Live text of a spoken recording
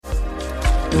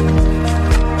Beautiful.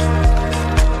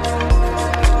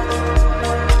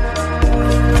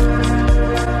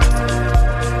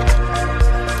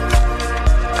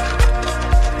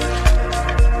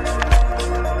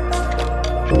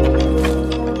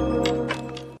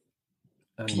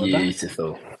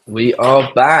 We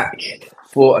are back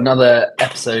for another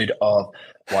episode of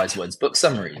Wise Words Book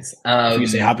Summaries. You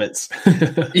say habits.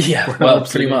 Yeah, well,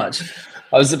 pretty much.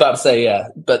 I was about to say, yeah,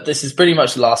 but this is pretty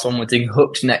much the last one. We're doing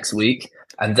Hooked next week,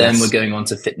 and then we're going on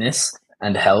to fitness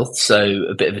and health, so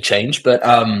a bit of a change. But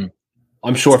I'm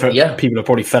sure people are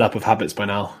probably fed up of habits by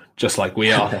now, just like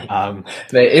we are.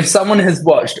 If someone has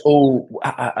watched all,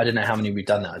 I don't know how many we've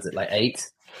done now. Is it like 8?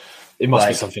 It must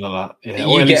be something like that. Yeah.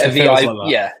 You get a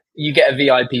VIP, you get a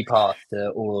VIP pass to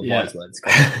all of Wise Words.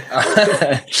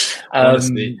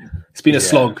 Honestly, it's been a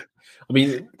slog. I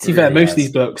mean, to be fair, most of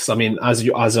these books, I mean, as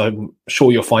I'm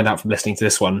sure you'll find out from listening to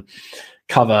this one,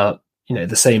 cover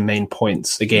the same main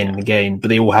points again and again, but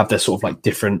they all have their sort of like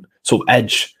different sort of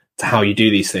edge to how you do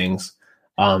these things.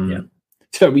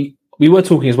 So we were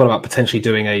talking as well about potentially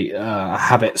doing a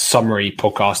habit summary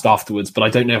podcast afterwards, but I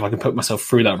don't know if I can put myself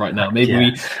through that right now.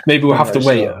 Maybe we'll have to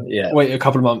wait a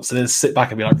couple of months and then sit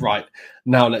back and be like, right,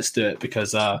 now let's do it,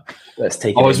 because let's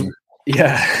take it.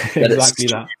 Exactly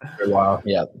that. For a while.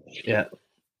 Yeah.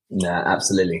 Nah,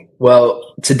 absolutely.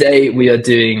 Well, today we are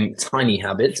doing Tiny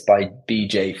Habits by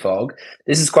BJ Fogg.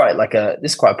 This is quite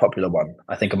a popular one,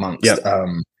 I think, amongst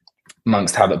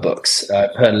habit books.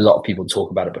 I've heard a lot of people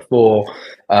talk about it before,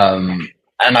 and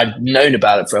I've known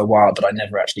about it for a while, but I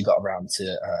never actually got around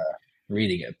to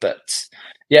reading it. But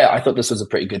yeah, I thought this was a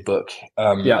pretty good book.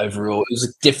 Overall, it was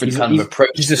a different kind of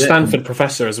approach. He's a Stanford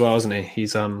professor as well, isn't he?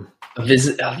 He's I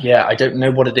don't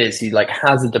know what it is. He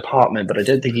has a department, but I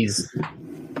don't think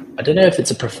I don't know if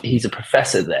he's a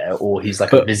professor there or he's a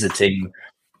visiting.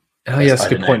 Oh yeah, that's a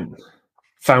good point.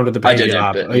 Founded the behavior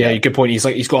lab. Good point.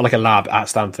 He's got like a lab at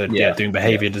Stanford, doing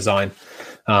behavior design.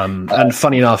 And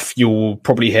funny enough, you'll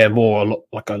probably hear a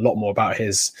lot more about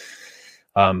his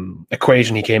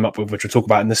equation he came up with, which we'll talk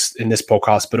about in this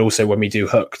podcast, but also when we do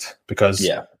Hooked, because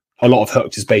a lot of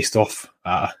Hooked is based off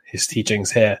his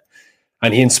teachings here.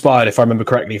 And he inspired, if I remember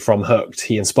correctly, from Hooked,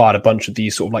 he inspired a bunch of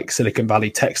these sort of like Silicon Valley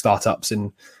tech startups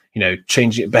in,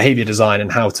 changing behavior design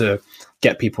and how to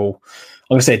get people,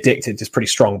 I'm going to say addicted is pretty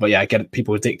strong, but get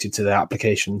people addicted to their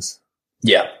applications.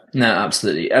 Yeah, no,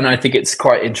 absolutely. And I think it's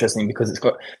quite interesting because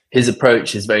his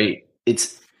approach is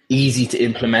it's easy to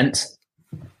implement.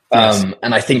 And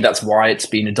I think that's why it's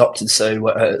been adopted so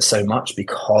much,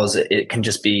 because it can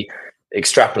just be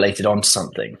extrapolated onto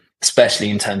something, especially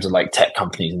in terms of like tech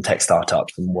companies and tech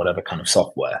startups and whatever kind of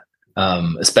software,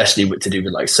 especially to do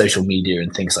with like social media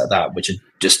and things like that, which are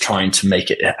just trying to make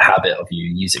it a habit of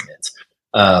you using it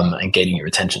and gaining your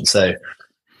attention. So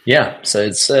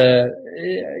it's I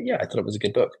thought it was a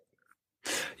good book.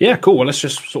 Yeah, cool. Well, let's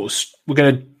just we're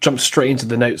going to jump straight into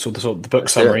the notes or the book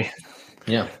summary.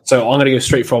 Yeah. So I'm going to go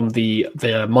straight from the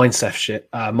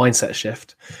mindset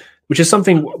shift, which is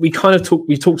something we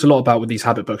talked a lot about with these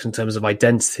habit books in terms of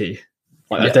identity,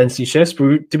 identity shifts.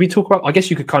 But did we talk about? I guess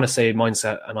you could kind of say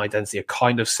mindset and identity are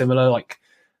kind of similar. Like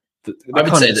I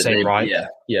would say the same, right?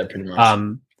 Yeah, pretty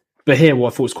much. But here,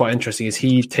 what I thought was quite interesting is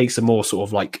he takes a more sort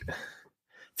of like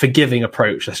forgiving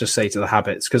approach, let's just say, to the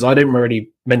habits, because I don't really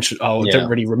don't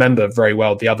really remember very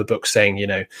well the other books saying,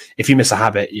 if you miss a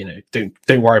habit,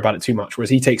 don't worry about it too much. Whereas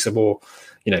he takes a more,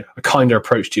 a kinder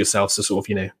approach to yourself, so sort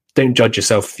of, don't judge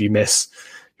yourself if you miss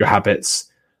your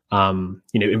habits,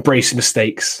 embrace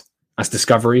mistakes as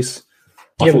discoveries.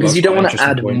 Because you don't want to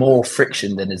add more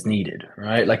friction than is needed,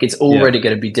 right? Like it's already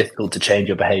going to be difficult to change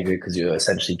your behavior because you're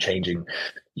essentially changing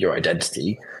your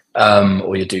identity,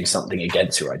 or you're doing something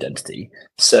against your identity.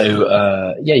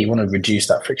 So, you want to reduce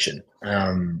that friction.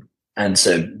 And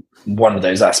so one of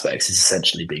those aspects is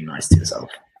essentially being nice to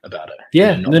yourself about it.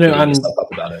 And yourself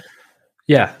up about it.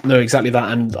 Yeah, no, exactly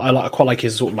that. And I quite like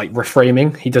his sort of like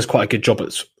reframing. He does quite a good job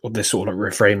at this sort of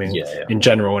like reframing in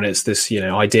general. And it's this,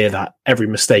 idea that every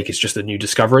mistake is just a new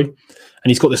discovery. And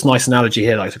he's got this nice analogy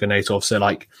here that I took a note of. So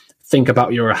like, think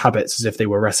about your habits as if they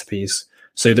were recipes.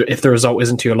 So that if the result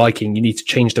isn't to your liking, you need to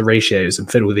change the ratios and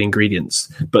fiddle with the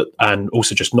ingredients, and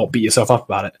also just not beat yourself up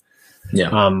about it.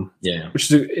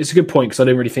 Which is it's a good point, because I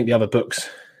don't really think the other books,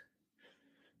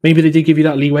 maybe they did give you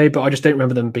that leeway, but I just don't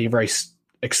remember them being very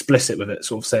explicit with it,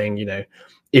 sort of saying,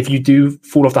 if you do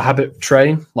fall off the habit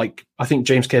train, like I think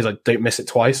James Clear's like, don't miss it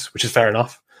twice, which is fair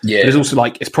enough. But it's also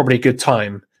like, it's probably a good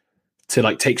time to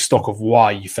like take stock of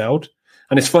why you failed.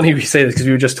 And it's funny we say this because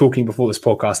we were just talking before this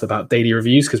podcast about daily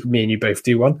reviews, because me and you both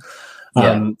do one.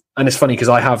 And it's funny because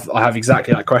I have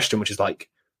exactly that question, which is like,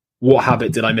 what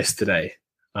habit did I miss today?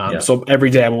 So every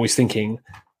day I'm always thinking,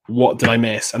 what did I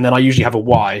miss? And then I usually have a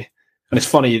why. And it's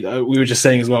funny, we were just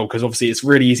saying as well, because obviously it's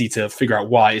really easy to figure out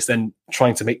why. It's then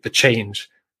trying to make the change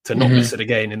to not miss it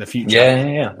again in the future.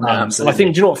 Yeah. No, and I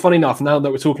think, do you know what, funny enough, now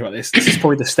that we're talking about this is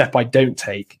probably the step I don't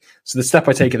take. So the step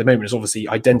I take at the moment is obviously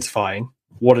identifying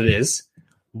what it is,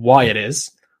 why it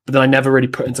is, but then I never really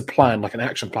put into plan, like an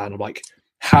action plan of like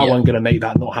how I'm going to make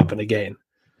that not happen again.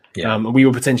 And we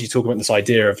were potentially talking about this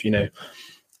idea of,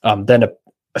 then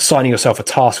assigning yourself a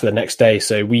task for the next day.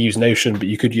 So we use Notion, but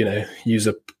you could, use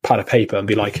a pad of paper and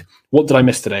be like, what did I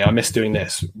miss today? I missed doing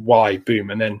this. Why? Boom.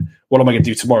 And then what am I going to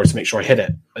do tomorrow to make sure I hit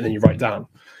it? And then you write down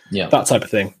that type of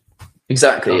thing.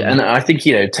 Exactly. And I think,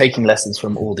 taking lessons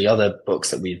from all the other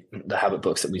books the habit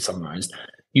books that we summarized,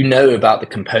 about the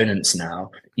components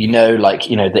now,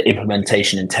 the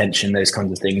implementation intention, those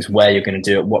kinds of things, where you're going to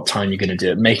do it, what time you're going to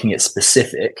do it, making it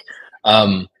specific.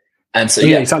 And so,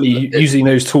 exactly. Using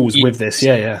those tools with this.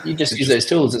 You just use those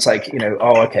tools. It's like,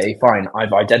 okay, fine.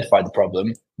 I've identified the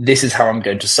problem. This is how I'm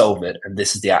going to solve it. And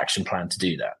this is the action plan to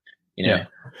do that.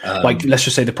 Like, let's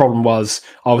just say the problem was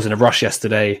I was in a rush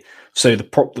yesterday. So the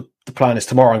plan is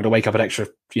tomorrow I'm going to wake up an extra,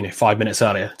 5 minutes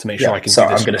earlier to make sure I can do this.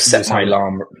 I'm going to set my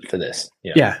alarm for this.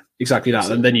 Yeah, exactly that.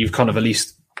 And then you've kind of at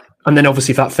least, and then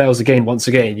obviously if that fails once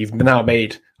again, you've now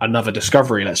made another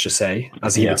discovery, let's just say,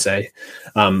 as he would say,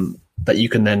 that you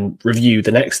can then review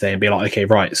the next day and be like, okay,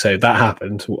 right, so that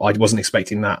happened. I wasn't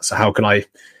expecting that. So how can I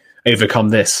overcome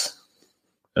this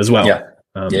as well?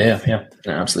 Yeah,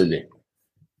 absolutely.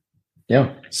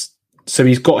 Yeah. So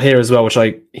he's got here as well,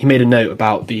 he made a note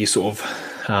about the sort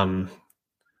of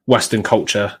Western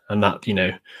culture and that,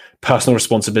 personal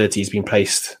responsibility has been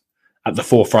placed at the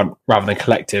forefront rather than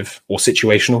collective or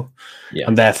situational. Yeah.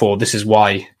 And therefore, this is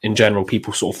why, in general,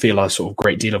 people sort of feel a sort of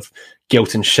great deal of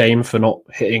guilt and shame for not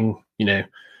hitting,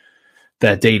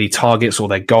 their daily targets or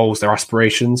their goals, their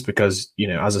aspirations, because,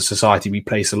 as a society, we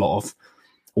place a lot of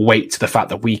weight to the fact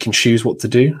that we can choose what to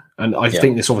do. And I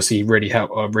think this obviously really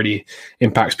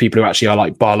impacts people who actually are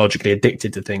like biologically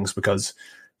addicted to things because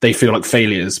they feel like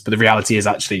failures. But the reality is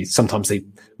actually sometimes they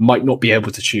might not be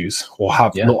able to choose or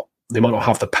they might not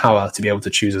have the power to be able to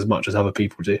choose as much as other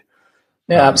people do.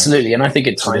 Yeah, absolutely. And I think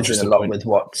it ties in a lot with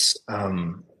what's,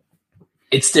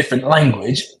 it's different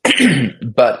language,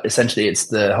 but essentially it's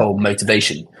the whole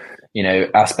motivation,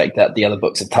 aspect that the other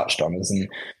books have touched on.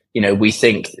 We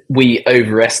think we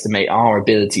overestimate our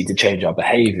ability to change our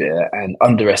behavior and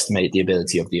underestimate the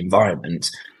ability of the environment.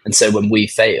 And so when we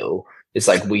fail, it's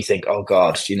like we think, oh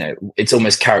God, it's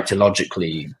almost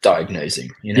characterologically diagnosing.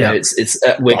 It's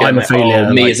we're going, I'm a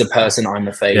failure, me as a person, I'm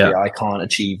a failure. I can't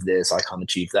achieve this. I can't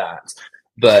achieve that.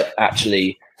 But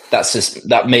actually,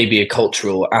 that may be a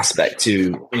cultural aspect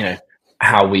to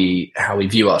how we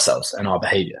view ourselves and our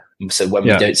behavior. So when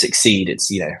we don't succeed,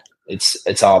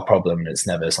 it's our problem. It's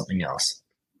never something else.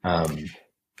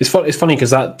 It's funny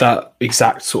because that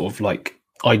exact sort of like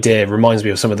idea reminds me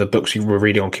of some of the books we were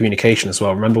reading on communication as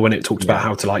well. Remember when it talked about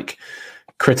how to like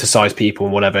criticize people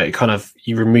and whatever? It kind of,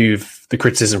 you remove the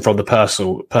criticism from the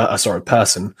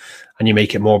person, and you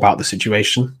make it more about the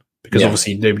situation, because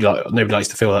obviously nobody likes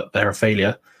to feel that they're a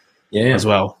failure as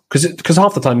well. Because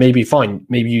half the time, maybe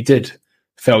you did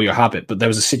fail your habit, but there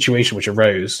was a situation which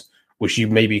arose which you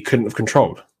maybe couldn't have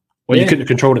controlled. Well, you couldn't have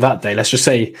controlled it that day. Let's just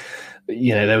say,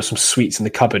 there were some sweets in the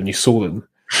cupboard and you saw them.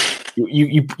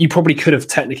 You probably could have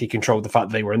technically controlled the fact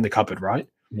that they were in the cupboard, right?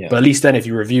 Yeah. But at least then if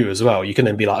you review as well, you can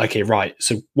then be like, okay, right,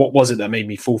 so what was it that made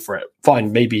me fall for it?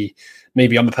 Fine, maybe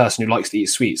I'm a person who likes to eat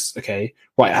sweets. Okay,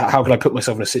 right, how can I put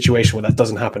myself in a situation where that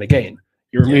doesn't happen again?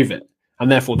 You remove it. And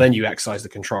therefore then you exercise the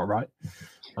control, right?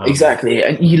 Exactly.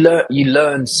 And you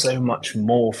learn so much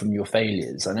more from your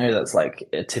failures. I know that's like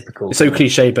a typical... It's so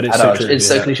cliche, but it's so true. It's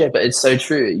so cliche, but it's so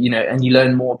true, and you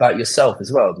learn more about yourself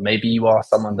as well. Maybe you are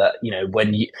someone that,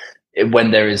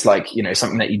 when there is like,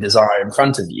 something that you desire in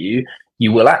front of you,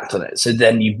 you will act on it. So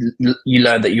then you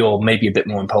learn that you're maybe a bit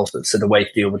more impulsive. So the way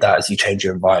to deal with that is you change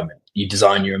your environment. You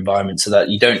design your environment so that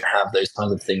you don't have those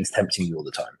kinds of things tempting you all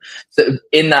the time. So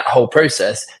in that whole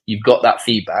process, you've got that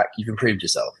feedback, you've improved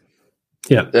yourself.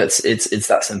 Yeah, it's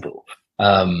that simple.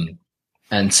 And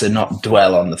to not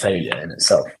dwell on the failure in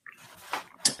itself.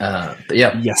 But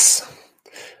yeah. Yes.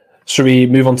 Should we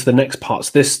move on to the next part?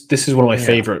 So this is one of my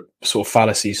favorite sort of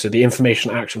fallacies. So the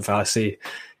information action fallacy.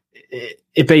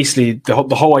 It basically,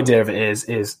 the whole idea of it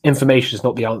is information is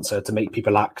not the answer to make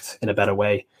people act in a better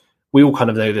way. We all kind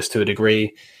of know this to a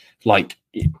degree. Like,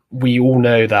 we all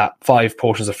know that 5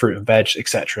 portions of fruit and veg,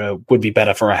 etc., would be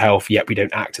better for our health, yet we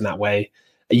don't act in that way.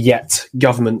 Yet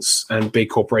governments and big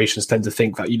corporations tend to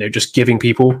think that, just giving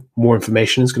people more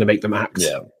information is going to make them act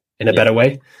in a better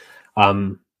way.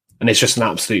 And And it's just an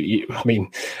absolute, I mean,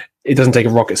 it doesn't take a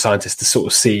rocket scientist to sort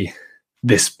of see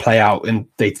this play out in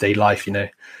day-to-day life, you know.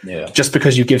 Yeah. Just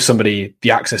because you give somebody the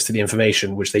access to the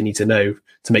information which they need to know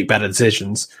to make better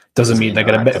decisions doesn't mean they're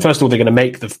going to, first of all, they're going to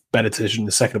make the better decision.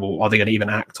 The second of all, are they going to even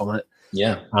act on it?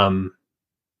 Yeah.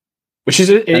 Which is,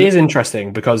 it is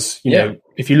interesting because, you know,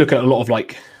 if you look at a lot of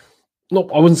like,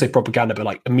 I wouldn't say propaganda, but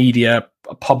like a media,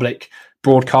 a public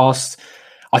broadcast,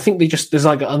 I think there's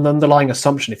like an underlying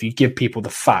assumption if you give people the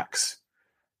facts,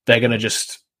 they're going to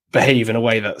just behave in a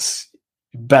way that's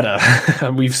better.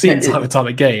 And we've seen time and time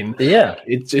again. Yeah.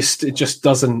 It just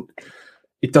doesn't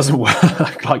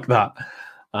work like that.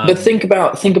 But think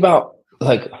about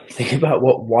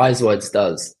what Wise Words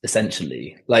does,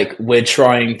 essentially. Like, we're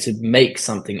trying to make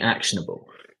something actionable.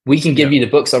 We can give you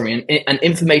the book summary, and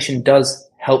information does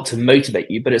help to motivate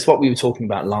you, but it's what we were talking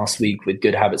about last week with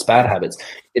good habits, bad habits.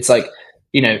 It's like,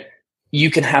 you know,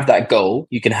 you can have that goal,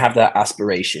 you can have that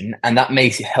aspiration, and that may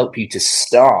help you to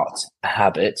start a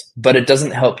habit, but it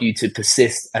doesn't help you to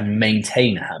persist and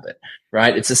maintain a habit,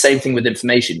 right? It's the same thing with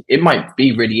information. It might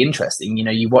be really interesting. You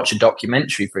know, you watch a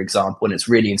documentary, for example, and it's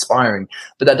really inspiring,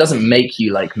 but that doesn't make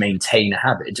you like maintain a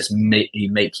habit. It just make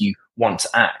you want to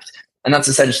act. And that's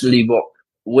essentially what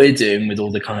we're doing with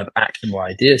all the kind of actionable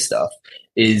idea stuff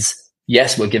is,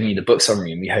 yes, we're giving you the book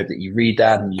summary, and we hope that you read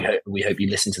that, and we hope you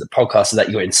listen to the podcast so that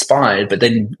you're inspired, but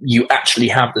then you actually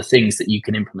have the things that you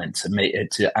can implement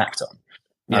to act on.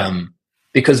 Yeah.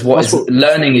 Because what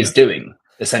learning is doing,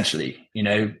 essentially, you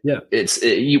know,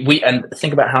 and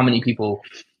think about how many people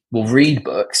will read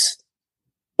books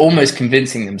almost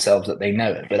convincing themselves that they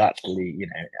know it, but actually, you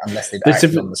know, unless they've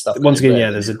acted on the stuff. Once again,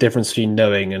 there's a difference between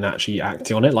knowing and actually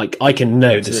acting on it. Like, I can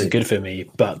know this is good for me,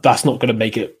 but that's not going to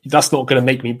make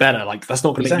me better. Like, that's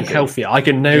not going to make me healthier. I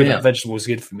can know that vegetable is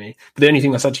good for me, but the only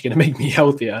thing that's actually going to make me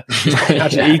healthier is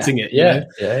actually eating it. Yeah.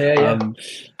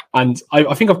 And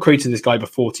I think I've quoted this guy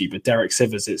before to you, but Derek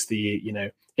Sivers, it's the, you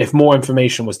know, if more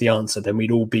information was the answer, then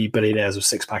we'd all be billionaires with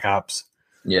six-pack abs.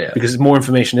 Yeah, because more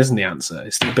information isn't the answer.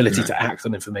 It's the ability to act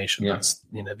on information. That's,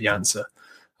 you know, the answer.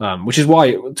 Which is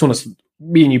why, to be honest,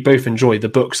 me and you both enjoy the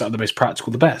books that are the most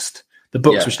practical, the best. The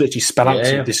books which literally spell out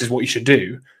to you, this is what you should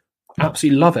do.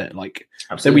 Absolutely love it. Like,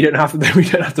 then we don't have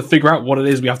to figure out what it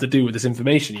is we have to do with this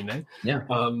information. You know. Yeah.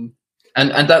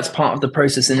 And that's part of the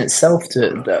process in itself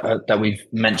that we've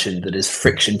mentioned, that is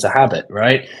friction to habit,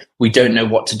 right? We don't know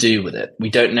what to do with it. We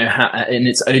don't know how, and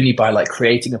it's only by like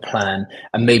creating a plan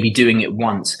and maybe doing it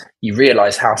once, you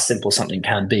realize how simple something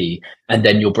can be. And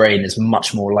then your brain is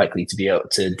much more likely to be able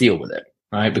to deal with it,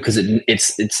 right? Because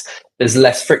it's there's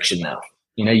less friction now,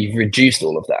 you know, you've reduced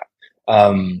all of that.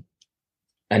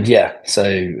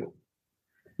 So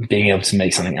being able to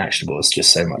make something actionable is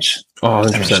just so much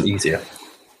easier.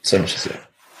 So much easier.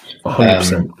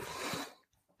 100%.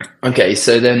 Okay,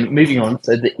 so then moving on.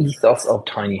 So the ethos of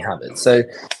tiny habits. So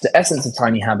the essence of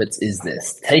tiny habits is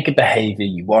this: take a behavior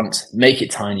you want, make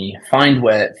it tiny, find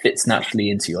where it fits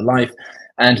naturally into your life,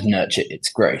 and nurture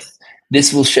its growth.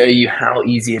 This will show you how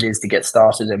easy it is to get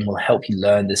started and will help you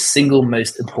learn the single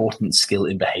most important skill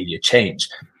in behavior change: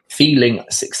 feeling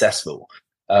successful.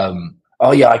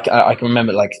 I can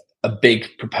remember, like, a big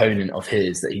proponent of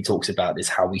his that he talks about is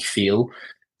how we feel,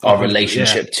 our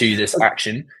relationship to this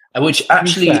action, which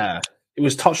actually it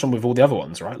was touched on with all the other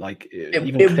ones, right? Like it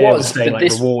was. Saying,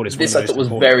 like, reward is this I thought was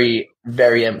very,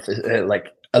 very like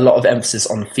a lot of emphasis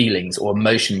on feelings or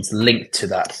emotions linked to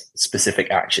that specific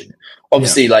action.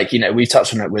 Obviously, like, you know, we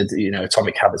touched on it with, you know,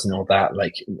 Atomic Habits and all that,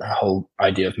 like the whole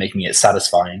idea of making it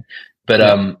satisfying. But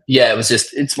it was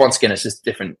just, it's once again, it's just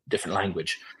different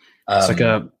language. It's like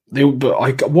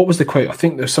what was the quote? I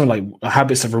think there's something like a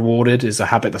habit that's rewarded is a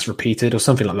habit that's repeated or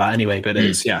something like that. Anyway, but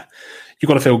it's you've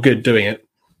got to feel good doing it.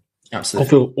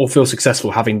 Absolutely. Or feel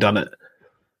successful having done it.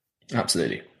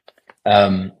 Absolutely.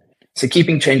 So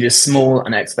keeping changes small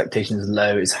and expectations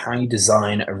low is how you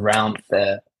design around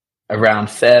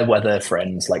fair weather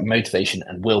friends like motivation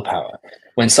and willpower.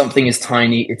 When something is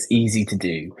tiny, it's easy to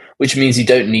do, which means you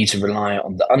don't need to rely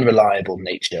on the unreliable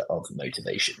nature of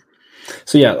motivation.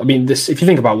 So yeah, I mean, this, if you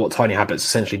think about what Tiny Habits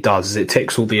essentially does, is it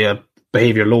ticks all the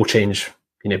behavior law change,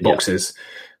 you know, boxes.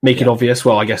 Make it obvious.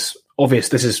 Well, I guess obvious.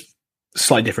 This is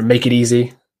slightly different. Make it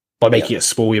easy. By making it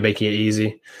small, you're making it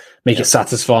easy. Make it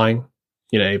satisfying.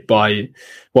 You know,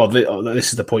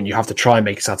 this is the point. You have to try and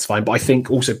make it satisfying. But I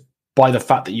think also by the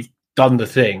fact that you've done the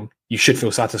thing, you should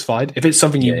feel satisfied. If it's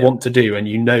something you want to do and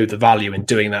you know the value in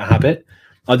doing that habit,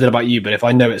 I don't know about you, but if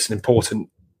I know it's an important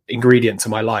ingredient to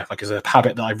my life, like as a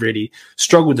habit that I've really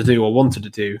struggled to do or wanted to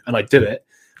do, and I do it,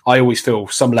 I always feel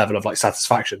some level of like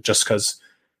satisfaction just because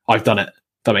I've done it.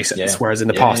 That makes sense. Whereas in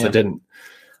the past I didn't.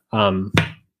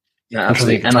 Yeah,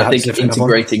 absolutely. And I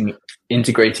think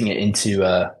integrating it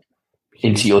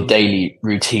into your daily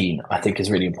routine, I think,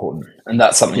 is really important. And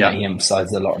that's something that he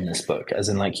emphasizes a lot in this book, as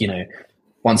in, like, you know,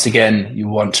 once again, you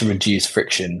want to reduce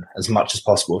friction as much as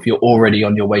possible. If you're already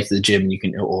on your way to the gym, you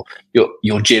can, or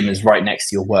your gym is right next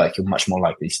to your work, you're much more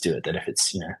likely to do it than if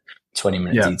it's,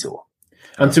 20-minute detour.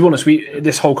 And to be honest,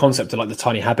 this whole concept of like the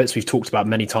tiny habits we've talked about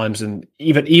many times, and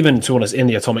even to be honest, in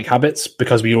the Atomic Habits,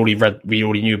 because we already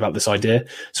knew about this idea.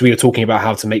 So we were talking about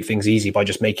how to make things easy by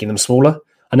just making them smaller.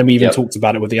 And then we even talked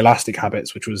about it with the Elastic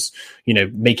Habits, which was,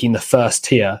 making the first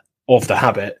tier of the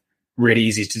habit really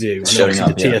easy to do. And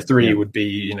obviously the tier 3 would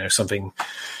be, something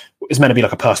it's meant to be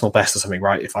like a personal best or something,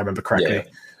 right? If I remember correctly.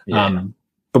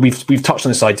 But we've touched on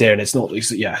this idea, and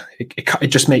it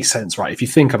just makes sense, right? If you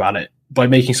think about it, by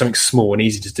making something small and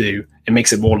easy to do, it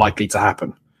makes it more likely to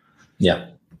happen. Yeah.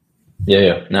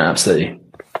 No, absolutely.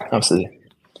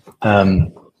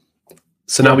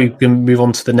 So now we can move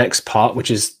on to the next part,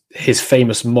 which is his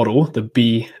famous model, the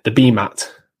BMAT,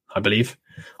 I believe.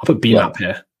 I'll put BMAP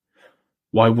here.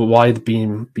 Why the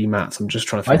BMAT? I'm just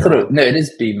trying to figure out. No, it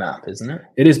is BMAP, isn't it?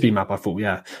 It is BMAP, I thought,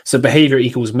 yeah. So behavior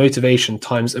equals motivation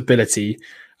times ability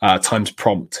times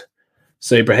prompt.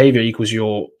 So behavior equals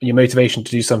your motivation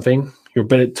to do something, your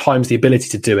ability times the ability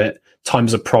to do it,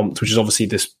 times a prompt, which is obviously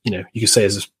this, you could say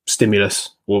as a stimulus,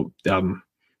 or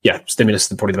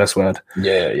stimulus is probably the best word.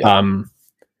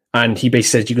 And he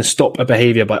basically says you can stop a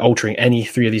behavior by altering any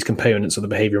 3 of these components of the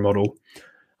behavior model.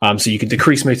 So you can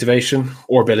decrease motivation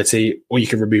or ability, or you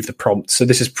can remove the prompt. So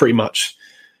this is pretty much,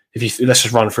 let's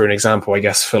just run through an example, I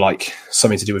guess, for like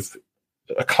something to do with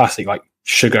a classic like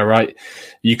sugar, right?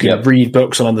 You can read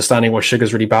books on understanding why sugar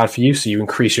is really bad for you. So you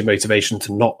increase your motivation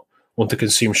to not want to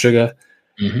consume sugar.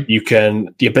 Mm-hmm.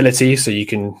 The ability, so you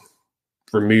can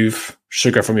remove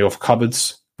sugar from your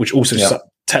cupboards, which also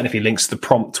technically links to the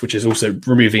prompt, which is also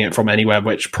removing it from anywhere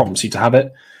which prompts you to have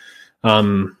it.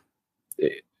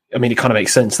 It kind of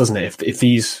makes sense, doesn't it? If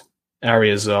these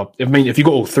areas are, if you've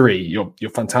got all 3, you're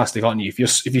fantastic, aren't you? If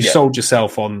you sold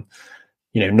yourself on,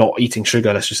 not eating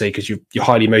sugar, let's just say, because you're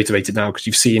highly motivated now because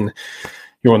you've seen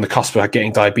you're on the cusp of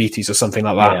getting diabetes or something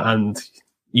like that, and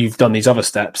you've done these other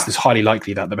steps, it's highly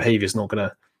likely that the behavior is not going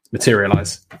to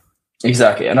materialize.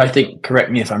 Exactly. And I think, correct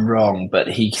me if I'm wrong, but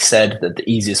he said that the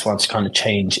easiest one to kind of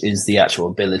change is the actual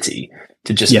ability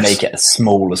to just make it as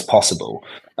small as possible.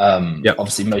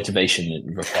 Obviously,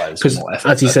 motivation requires more effort.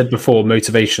 As he said before,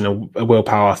 motivation and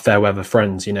willpower, fair weather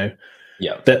friends,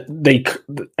 that they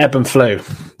ebb and flow,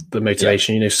 the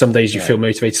motivation. Some days you feel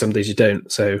motivated, some days you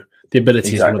don't. So the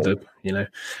ability is one of the,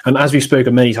 and as we've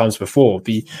spoken many times before,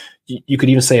 you could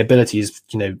even say ability is,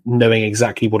 knowing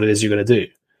exactly what it is you're going to do.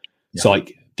 Yeah. So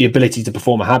like the ability to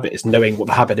perform a habit is knowing what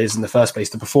the habit is in the first place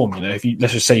to perform. If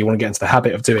let's just say you want to get into the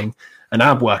habit of doing an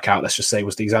ab workout, let's just say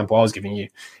was the example I was giving you.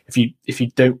 If you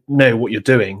don't know what you're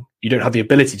doing, you don't have the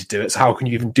ability to do it. So how can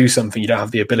you even do something you don't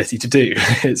have the ability to do?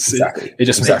 It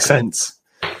just makes sense.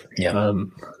 Yeah.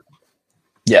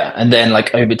 And then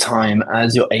like over time,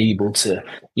 as you're able to,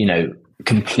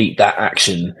 complete that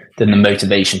action, then the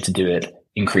motivation to do it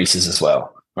increases as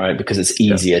well, right? Because it's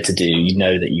easier to do,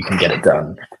 that you can get it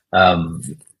done.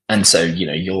 And so,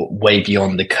 you're way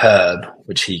beyond the curb,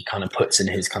 which he kind of puts in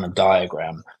his kind of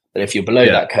diagram, that if you're below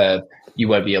that curve, you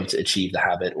won't be able to achieve the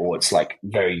habit, or it's like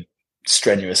very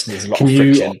strenuous and there's a lot of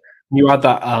friction. Can you add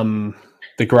that,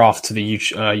 the graph to the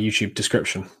YouTube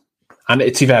description? And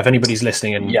it's if anybody's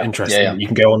listening and interested, you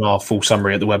can go on our full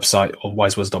summary at the website or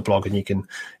wisewords.blog, and you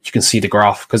can see the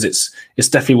graph, because it's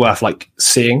definitely worth like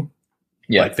seeing.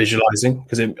 Like visualizing,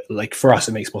 because it, like, for us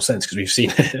it makes more sense because we've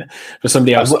seen it. For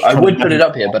somebody else, I would put it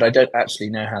up here, but I don't actually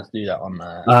know how to do that on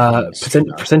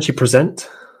potentially present.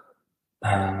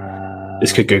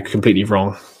 This could go completely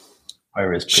wrong.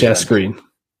 Where is present? Share screen?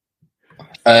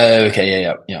 Okay,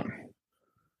 yeah.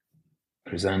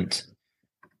 Present.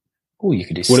 Oh, you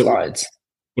could do slides.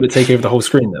 Would it take over the whole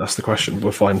screen? That's the question.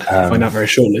 We'll find out very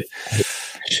shortly.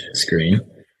 Share screen.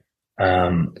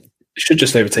 It should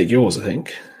just overtake yours, I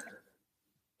think.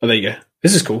 Oh, there you go.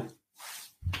 This is cool.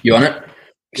 You on it?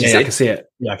 I can see it.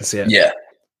 Yeah, I can see it. Yeah.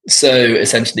 So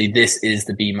essentially, this is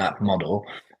the BMAP model.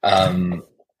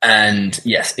 And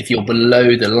yes, if you're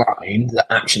below the line, the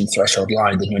action threshold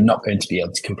line, then you're not going to be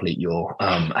able to complete your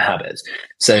habits.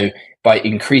 So by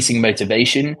increasing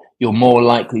motivation, you're more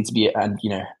likely to be, and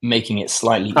making it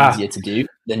slightly easier to do,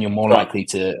 then you're more likely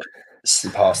to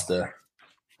surpass the.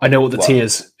 I know what the T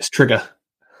is. It's trigger.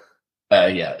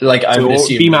 Like I would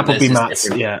assume BMAP or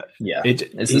BMAT. Yeah.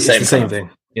 It's the same thing.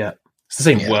 Yeah, it's the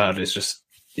same word. It's just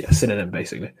synonym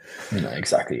basically. No,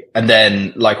 exactly. And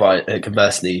then likewise,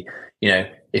 conversely,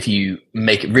 if you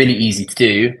make it really easy to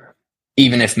do,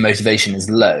 even if motivation is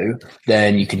low,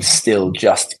 then you can still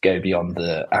just go beyond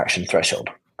the action threshold.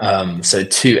 So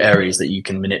 2 areas that you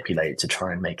can manipulate to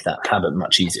try and make that habit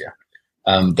much easier.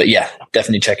 But yeah,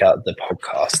 definitely check out the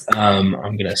podcast. I'm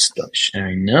going to stop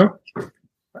sharing now.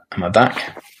 Am I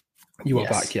back? You are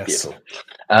back, yes.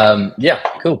 Yeah,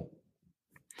 cool.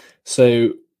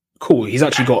 So cool. He's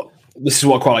actually got, this is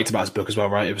what I quite liked about his book as well,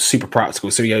 right? It was super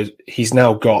practical. So he's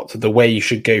now got the way you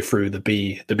should go through the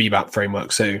BBAP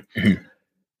framework. So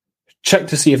check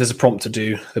to see if there's a prompt to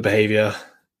do the behavior.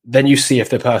 Then you see if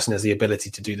the person has the ability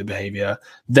to do the behavior.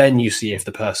 Then you see if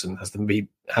the person has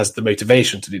the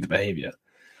motivation to do the behavior.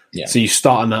 Yeah. So you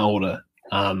start in that order.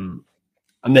 And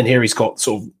then here he's got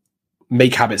sort of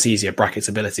make habits easier, brackets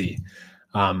ability.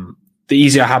 The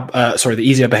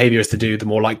easier behavior is to do, the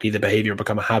more likely the behavior will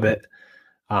become a habit.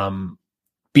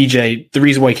 BJ, the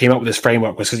reason why he came up with this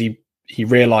framework was because he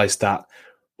realized that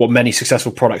what many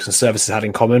successful products and services had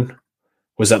in common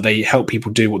was that they help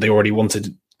people do what they already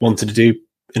wanted to do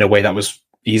in a way that was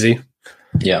easy.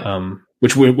 Yeah.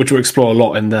 Which we'll explore a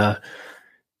lot in the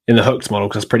Hooked model,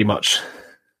 because that's pretty much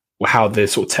how the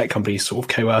sort of tech companies sort of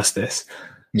coerce this.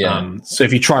 Yeah. So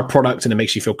if you try a product and it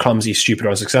makes you feel clumsy, stupid, or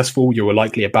unsuccessful, you will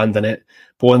likely abandon it.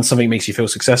 But when something makes you feel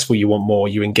successful, you want more,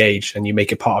 you engage, and you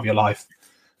make it part of your life.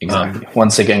 Exactly.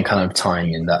 Once again, kind of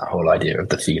tying in that whole idea of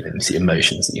the feelings, the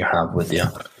emotions that you have with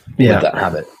that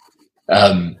habit.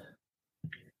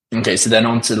 Okay, so then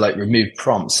on to like remove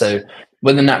prompts. So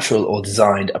whether natural or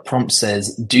designed, a prompt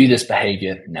says, do this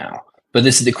behavior now. But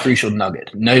this is the crucial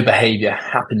nugget. No behavior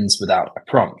happens without a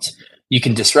prompt. You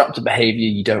can disrupt a behavior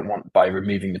you don't want by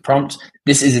removing the prompt.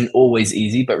 This isn't always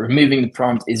easy, but removing the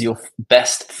prompt is your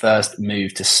best first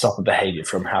move to stop a behavior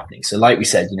from happening. So like we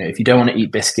said, if you don't want to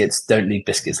eat biscuits, don't leave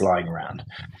biscuits lying around.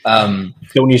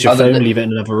 Don't use your phone, leave it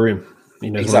in another room.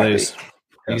 Exactly.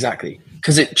 Exactly.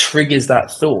 Because it triggers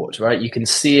that thought, right? You can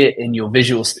see it in your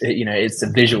visual, it's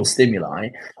the visual stimuli,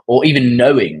 or even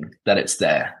knowing that it's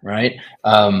there, right?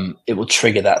 It will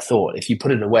trigger that thought. If you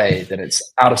put it away, then it's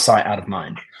out of sight, out of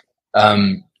mind.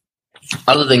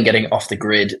 Other than getting off the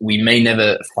grid, we may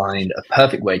never find a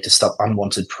perfect way to stop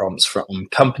unwanted prompts from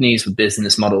companies with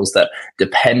business models that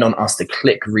depend on us to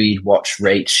click, read, watch,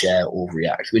 rate, share, or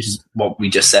react, which is what we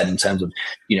just said in terms of,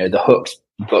 the Hooked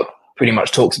book pretty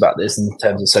much talks about this in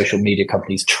terms of social media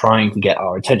companies trying to get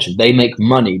our attention. They make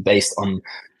money based on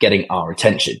getting our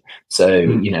attention. So,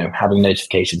 having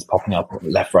notifications popping up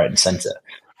left, right, and center.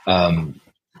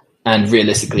 And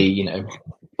realistically,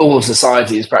 all of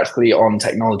society is practically on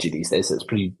technology these days, so it's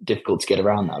pretty difficult to get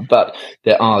around that. But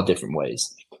there are different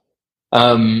ways.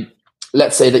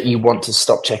 Let's say that you want to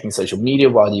stop checking social media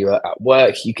while you are at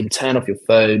work. You can turn off your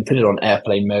phone, put it on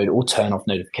airplane mode, or turn off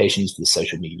notifications for the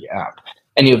social media app.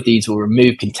 Any of these will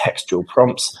remove contextual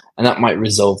prompts, and that might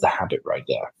resolve the habit right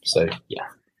there. So, yeah,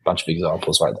 a bunch of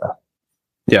examples right there.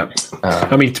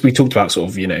 Yeah. We talked about sort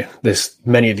of, there's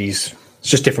many of these, it's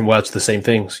just different words for the same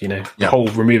things, The whole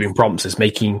removing prompts is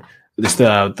making this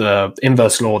the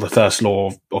inverse law, the first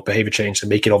law of behavior change, to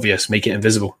make it obvious, make it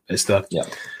invisible. It's the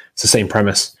same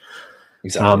premise.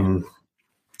 Exactly.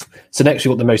 So next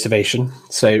we've got the motivation.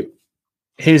 So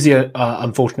here's the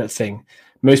unfortunate thing.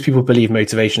 Most people believe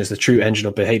motivation is the true engine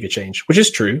of behavior change, which is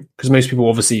true, because most people,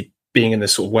 obviously, being in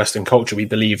this sort of Western culture, we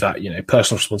believe that,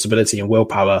 personal responsibility and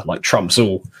willpower like trumps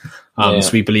all.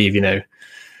 So we believe,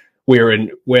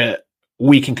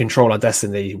 we can control our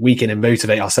destiny. We can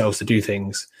motivate ourselves to do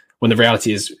things, when the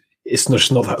reality is it's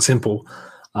just not that simple.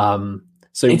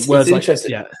 It's words like,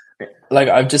 like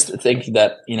I'm just thinking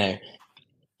that,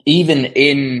 even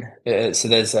in so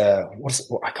there's I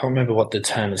can't remember what the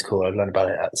term is called. I've learned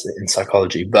about it in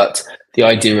psychology, but the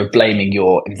idea of blaming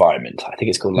your environment, I think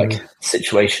it's called like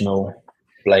situational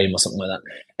blame or something like that.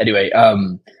 Anyway,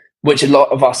 which a lot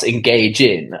of us engage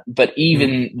in, but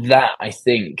even that, I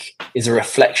think, is a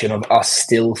reflection of us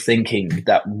still thinking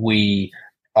that we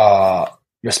are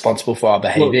responsible for our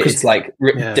behavior. It's like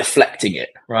deflecting it,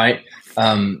 right?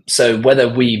 So whether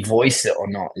we voice it or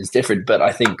not is different, but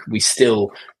I think we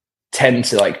still tend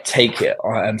to like take it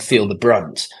and feel the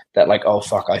brunt that like, oh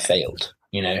fuck, I failed,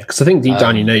 because I think deep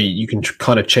down, you can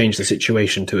kind of change the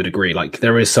situation to a degree. Like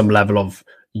there is some level of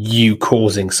you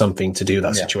causing something to do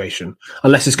that situation,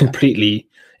 unless it's completely,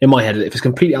 in my head, if it's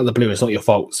completely out of the blue, it's not your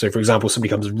fault. So for example, somebody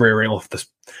comes rearing off the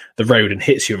road and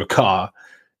hits you with a car,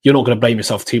 you're not going to blame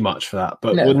yourself too much for that.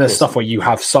 But when there's stuff where you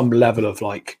have some level of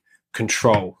like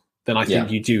control, then I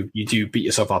think you do beat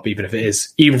yourself up, even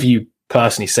if you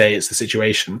personally say it's the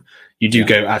situation, you do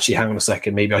go, actually, hang on a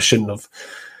second, maybe I shouldn't have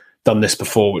done this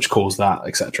before, which caused that,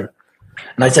 etc.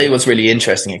 And I tell you what's really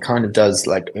interesting, it kind of does,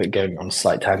 like, going on a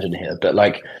slight tangent here, but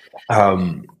like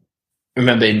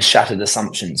remember in Shattered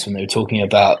Assumptions when they were talking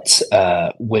about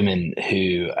women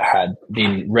who had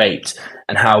been raped,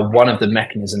 and how one of the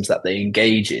mechanisms that they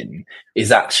engage in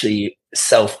is actually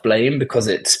self-blame, because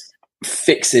it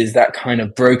fixes that kind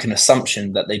of broken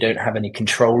assumption that they don't have any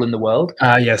control in the world.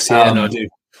 Yes, yeah, no, I do.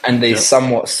 And they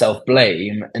somewhat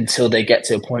self-blame until they get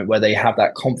to a point where they have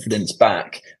that confidence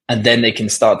back, and then they can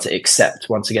start to accept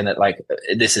once again that, like,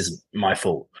 this is my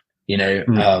fault, you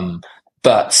know.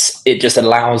 But it just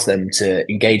allows them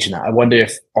to engage in that. I wonder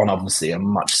if, on obviously a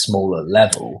much smaller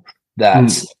level,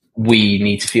 that we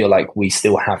need to feel like we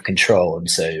still have control, and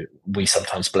so we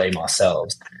sometimes blame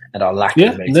ourselves and our lack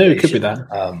of motivation. No, it could be that.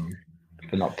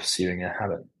 For not pursuing a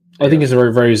habit. I think it's a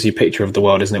very rosy picture of the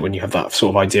world, isn't it? When you have that sort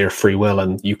of idea of free will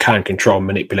and you can control and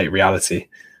manipulate reality.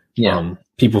 Yeah.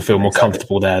 People feel more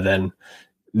comfortable there than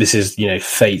this is, you know,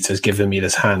 fate has given me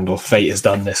this hand, or fate has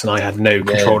done this and I had no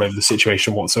control over the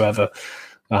situation whatsoever.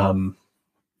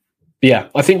 Yeah,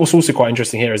 I think what's also quite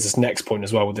interesting here is this next point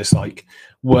as well, with this, like,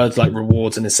 words like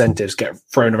rewards and incentives get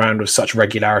thrown around with such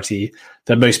regularity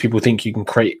that most people think you can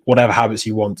create whatever habits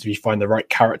you want if you find the right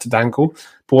carrot to dangle.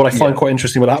 But what I find quite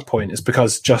interesting with that point is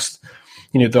because just,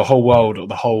 you know, the whole world, or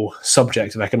the whole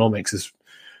subject of economics is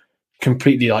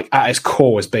completely, like, at its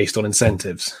core is based on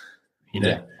incentives, you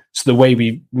know. So the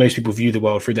way most people view the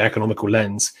world through the economical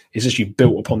lens is actually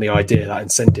built upon the idea that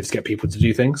incentives get people to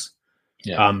do things.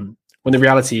 When the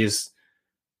reality is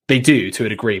they do to a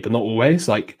degree, but not always.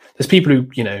 Like, there's people who,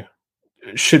 you know,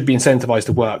 should be incentivized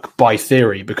to work by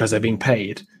theory because they're being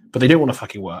paid, but they don't want to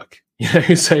fucking work, you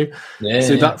know. So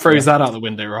that throws that out the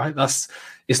window, right?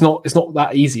 It's not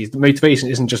that easy. The motivation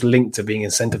isn't just linked to being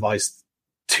incentivized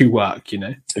to work, you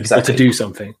know, or to do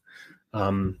something.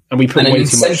 And we put way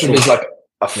too much. Is like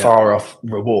a far off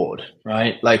reward,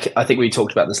 right? Like, I think we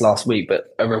talked about this last week,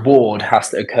 but a reward has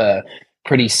to occur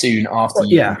pretty soon after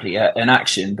you complete an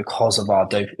action, because of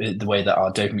the way that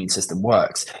our dopamine system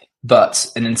works.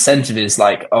 But an incentive is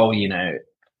like, oh, you know,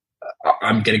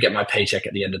 I'm going to get my paycheck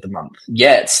at the end of the month.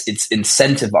 It's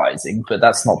incentivizing, but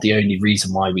that's not the only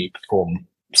reason why we perform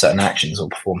certain actions or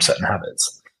perform certain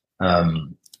habits.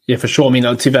 Yeah, for sure. I mean,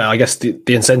 to that, I guess the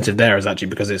incentive there is actually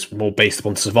because it's more based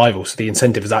upon survival. So the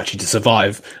incentive is actually to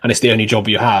survive, and it's the only job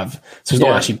you have. So it's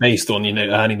not actually based on, you know,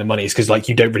 earning the money. It's because, like,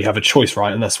 you don't really have a choice,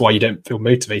 right? And that's why you don't feel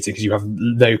motivated, because you have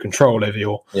no control over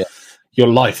your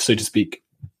life, so to speak.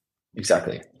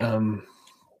 Exactly. But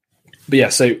yeah,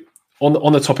 so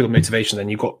on the topic of motivation, then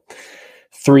you've got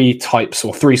three types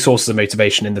or three sources of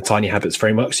motivation in the Tiny Habits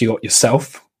framework. So you got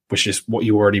yourself, which is what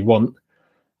you already want.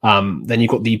 Then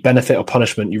you've got the benefit or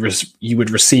punishment you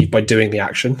would receive by doing the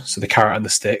action. So the carrot and the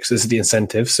stick. So this is the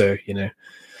incentive. So, you know,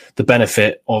 the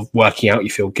benefit of working out,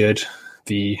 you feel good.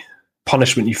 The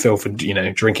punishment you feel for, you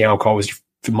know, drinking alcohol is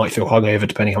you might feel hungover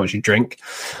depending how much you drink.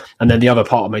 And then the other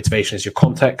part of motivation is your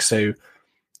context. So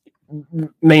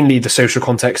mainly the social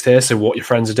context here. So what your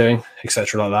friends are doing,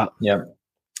 etc., like that. Yeah.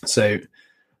 So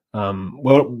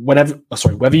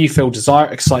whether you feel desire,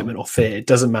 excitement, or fear, it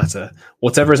doesn't matter.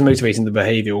 Whatever is motivating the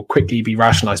behavior will quickly be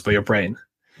rationalized by your brain,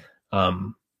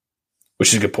 which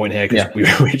is a good point here, because we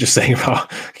were just saying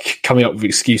about coming up with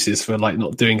excuses for, like,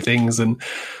 not doing things,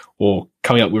 or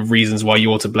coming up with reasons why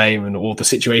you're to blame and all the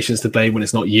situations to blame when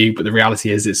it's not you. But the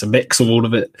reality is it's a mix of all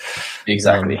of it.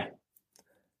 Exactly.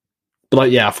 But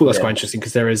I thought that's quite interesting,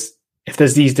 because if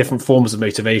there's these different forms of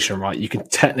motivation, right, you can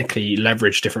technically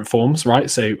leverage different forms,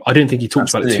 right? So I don't think he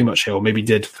talks about it too much here, or maybe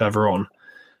did further on.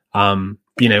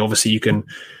 You know, obviously you can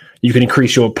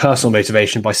increase your personal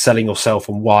motivation by selling yourself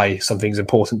on why something's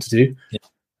important to do,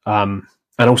 and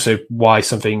also why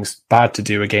something's bad to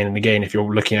do again and again if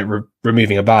you're looking at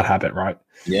removing a bad habit, right?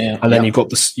 And then you've got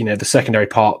this, you know, the secondary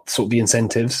part, sort of the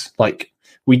incentives. Like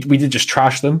we did just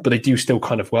trash them, but they do still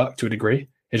kind of work to a degree.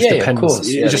 It just depends. Of course.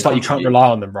 It's just like you can't rely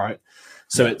on them, right?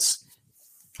 So it's,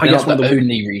 I guess, not the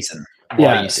only reason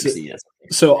why you succeed.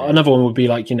 So another one would be,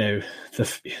 like, you know,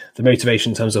 the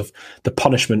motivation in terms of the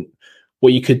punishment.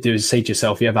 What you could do is say to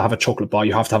yourself, if you ever have a chocolate bar,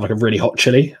 you have to have, like, a really hot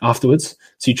chili afterwards.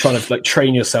 So you try to, like,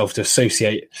 train yourself to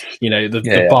associate, you know,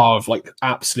 the bar of, like,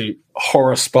 absolute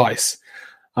horror spice.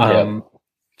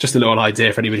 Just a little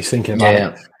idea for anybody's thinking about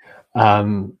it.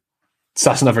 So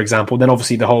that's another example. Then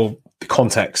obviously the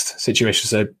context situation.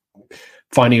 So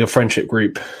finding a friendship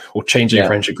group, or changing a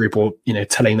friendship group, or, you know,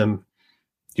 telling them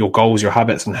your goals, your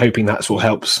habits, and hoping that sort of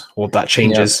helps, or that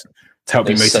changes to help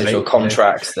you motivate. Social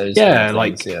contracts,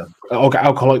 like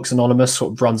Alcoholics Anonymous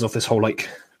sort of runs off this whole, like,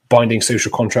 binding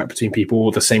social contract between people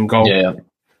with the same goal.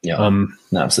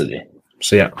 Absolutely.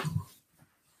 So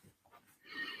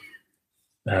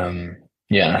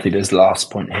I think there's the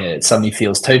last point here. It suddenly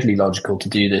feels totally logical to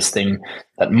do this thing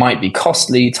that might be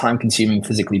costly, time-consuming,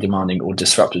 physically demanding, or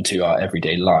disruptive to our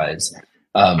everyday lives.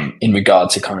 In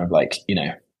regard to kind of like,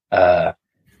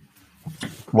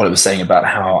 what it was saying about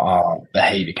how our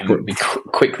behavior can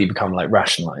quickly become like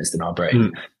rationalized in our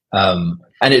brain. And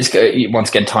it's once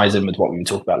again ties in with what we were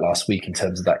talking about last week in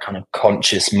terms of that kind of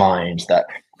conscious mind, that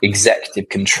executive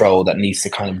control that needs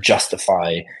to kind of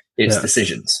justify its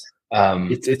decisions.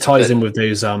 It ties in with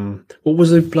those. What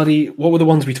were the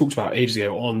ones we talked about ages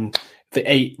ago on the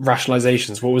 8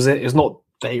 rationalizations? What was it? It's not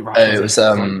the 8 rationalizations. It was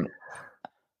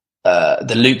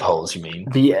the loopholes. You mean?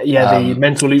 The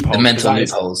mental loopholes. The mental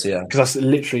loopholes. Yeah, because that's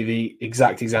literally the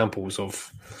exact examples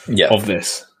of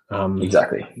this.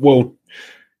 Exactly. Well,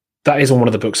 that is on one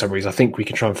of the book summaries. I think we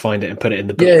can try and find it and put it in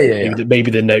the book.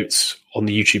 Maybe the notes on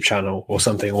the YouTube channel or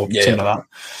something, or something like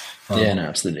that. No,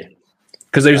 absolutely.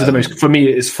 Because those are the most, for me,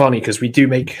 it's funny because we do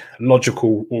make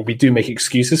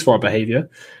excuses for our behavior,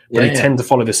 but they tend to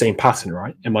follow the same pattern,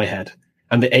 right? In my head.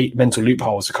 And the 8 mental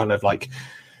loopholes are kind of like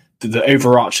the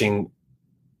overarching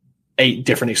 8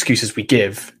 different excuses we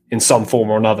give in some form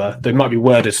or another. They might be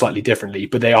worded slightly differently,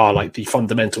 but they are like the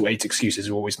fundamental 8 excuses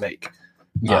we always make.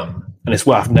 And it's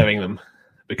worth knowing them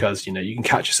because, you can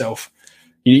catch yourself.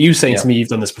 You saying to me, you've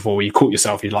done this before, where you caught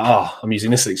yourself, you're like, I'm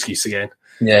using this excuse again.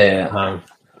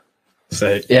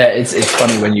 So it's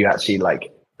funny when you actually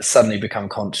like suddenly become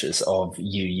conscious of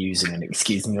you using an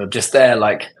excuse and you're just there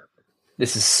like,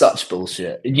 this is such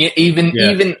bullshit.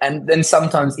 And then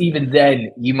sometimes even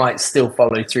then you might still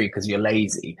follow through because you're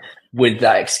lazy with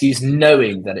that excuse,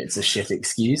 knowing that it's a shit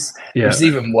excuse, which is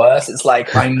even worse. It's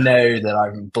like, I know that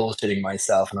I'm bullshitting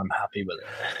myself and I'm happy with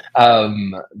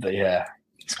it. But yeah,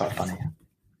 it's quite funny.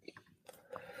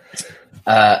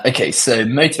 Okay, so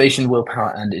motivation,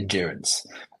 willpower, and endurance.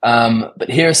 But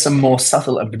here are some more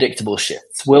subtle and predictable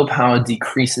shifts. Willpower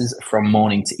decreases from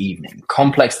morning to evening.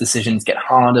 Complex decisions get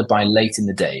harder by late in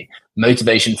the day.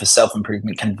 Motivation for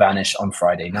self-improvement can vanish on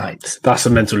Friday nights. That's a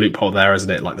mental loophole there, isn't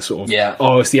it? Like the sort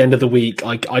of, it's the end of the week.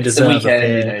 I deserve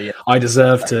I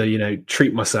deserve to,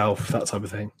 treat myself, that type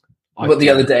of thing. But the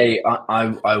other day,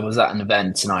 I was at an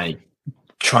event and I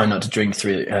try not to drink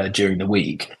during the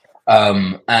week.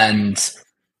 And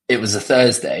it was a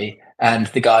Thursday. And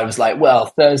the guy was like, well,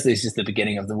 Thursday's just the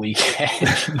beginning of the weekend.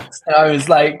 So I was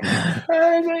like,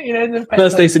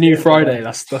 Thursday's the new Friday.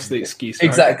 That's the excuse.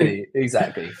 Right?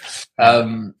 Exactly.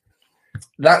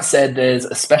 That said, there's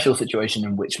a special situation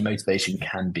in which motivation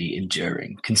can be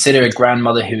enduring. Consider a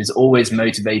grandmother who is always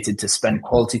motivated to spend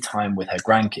quality time with her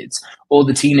grandkids, or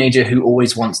the teenager who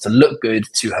always wants to look good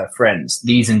to her friends.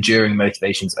 These enduring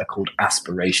motivations are called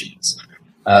aspirations.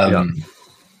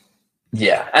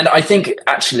 Yeah, and I think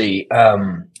actually,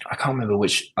 I can't remember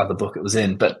which other book it was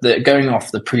in, but going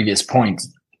off the previous point,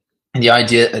 the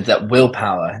idea that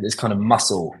willpower, this kind of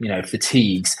muscle,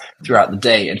 fatigues throughout the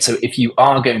day. And so if you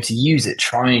are going to use it,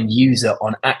 try and use it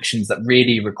on actions that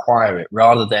really require it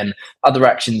rather than other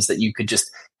actions that you could just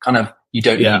kind of, you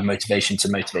don't need motivation to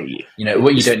motivate you. You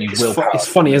don't need willpower. It's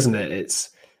funny, isn't it?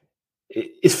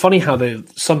 It's funny how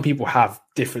some people have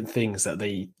different things that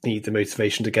they need the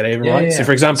motivation to get over, right? Yeah. So,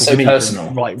 for example, for me,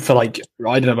 personal. I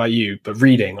don't know about you, but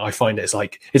reading, I find it's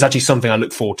actually something I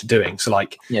look forward to doing. So, I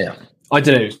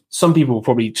don't know, some people will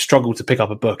probably struggle to pick up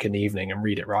a book in the evening and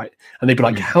read it, right? And they'd be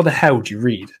like, how the hell do you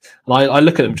read? And I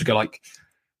look at them to go it's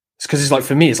because it's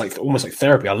for me, it's almost like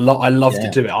therapy. I love to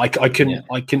do it. I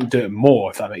couldn't do it more,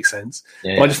 if that makes sense.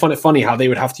 But I just find it funny how they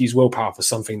would have to use willpower for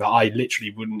something that I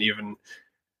literally wouldn't even.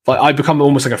 I become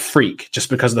almost like a freak just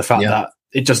because of the fact that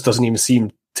it just doesn't even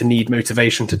seem to need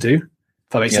motivation to do. If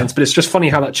that makes sense. But it's just funny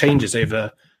how that changes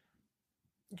over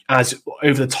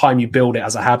the time you build it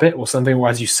as a habit or something, or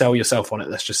as you sell yourself on it.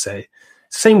 Let's just say.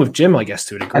 Same with gym, I guess,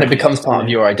 to a degree. And it becomes part of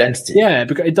your identity. Yeah,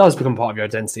 it does become part of your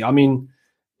identity. I mean,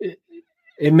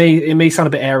 it may sound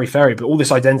a bit airy-fairy, but all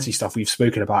this identity stuff we've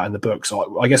spoken about in the book.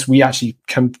 So I guess we actually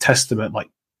can testament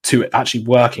to it actually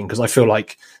working, because I feel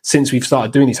like since we've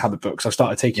started doing these habit books, I've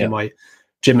started taking my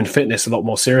gym and fitness a lot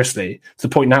more seriously, to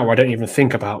the point now where I don't even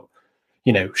think about,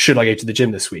 should I go to the gym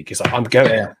this week? It's like, I'm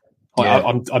going.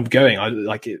 I'm going.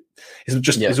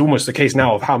 It's almost the case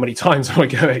now of how many times am I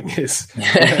going. It's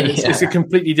a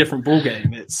completely different ball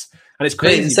game. It's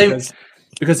crazy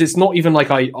because it's not even like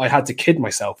I had to kid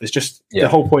myself. It's just the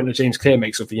whole point that James Clear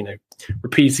makes of,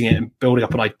 repeating it and building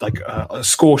up a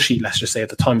score sheet, let's just say, of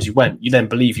the times you went. You then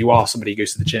believe you are somebody who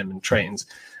goes to the gym and trains.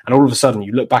 And all of a sudden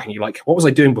you look back and you're like, what was I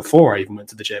doing before I even went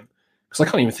to the gym? Because I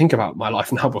can't even think about my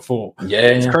life now before. Yeah.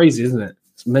 It's crazy, isn't it?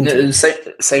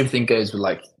 The same thing goes with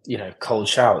like, cold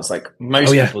showers. Like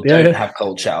most people don't have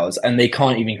cold showers, and they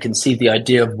can't even conceive the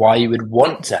idea of why you would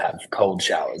want to have cold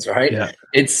showers, right? Yeah.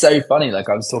 It's so funny. Like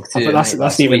I was talking to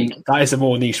that is a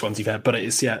more niche one you've had, but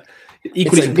it's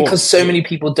equally it's because so many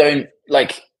people don't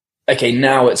like. Okay,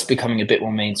 now it's becoming a bit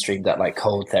more mainstream that like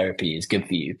cold therapy is good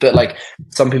for you, but like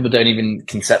some people don't even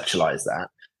conceptualize that.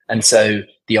 And so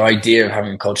the idea of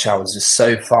having a cold shower is just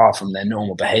so far from their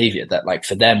normal behavior that like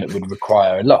for them, it would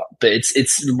require a lot, but it's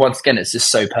once again, it's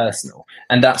just so personal.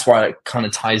 And that's why it kind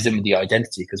of ties in with the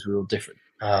identity, because we're all different.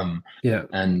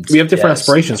 And we have different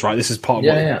aspirations, right? This is part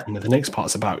of what the next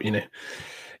part's about,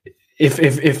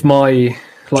 if my,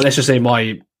 like, let's just say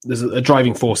there's a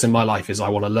driving force in my life is I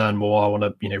want to learn more. I want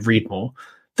to, read more.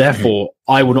 Therefore,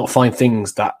 I will not find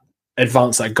things that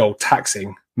advance that goal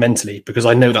taxing mentally, because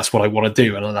I know that's what I want to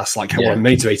do. And that's like what I'm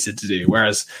motivated to do.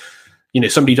 Whereas,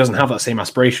 somebody who doesn't have that same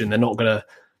aspiration, they're going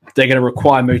to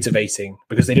require motivating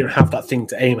because they don't have that thing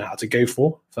to aim at, to go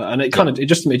for. And it it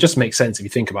just makes sense if you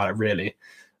think about it, really.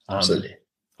 Absolutely.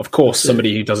 Of course,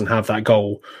 somebody who doesn't have that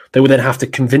goal, they would then have to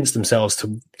convince themselves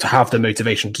to have the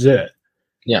motivation to do it.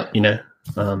 Yeah.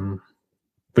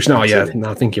 Which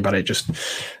now thinking about it, just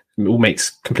all makes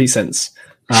complete sense.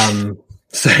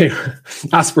 So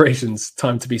aspirations,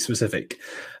 time to be specific.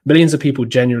 Millions of people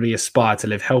genuinely aspire to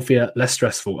live healthier, less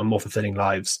stressful, and more fulfilling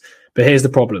lives. But here's the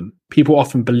problem. People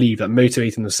often believe that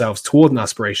motivating themselves toward an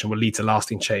aspiration will lead to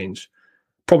lasting change.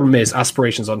 Problem is,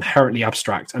 aspirations are inherently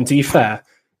abstract. And to be fair,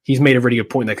 he's made a really good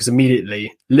point there, because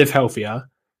immediately live healthier,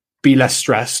 be less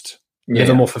stressed, live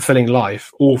a more fulfilling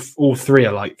life. All three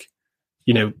are like,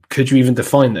 could you even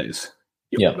define those?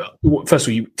 Yeah. First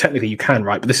of all, technically you can,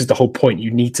 right? But this is the whole point.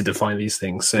 You need to define these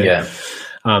things. So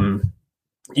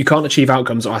you can't achieve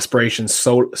outcomes or aspirations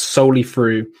solely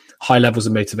through high levels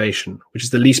of motivation, which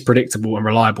is the least predictable and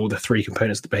reliable of the three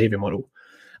components of the behavior model.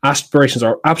 Aspirations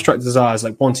are abstract desires,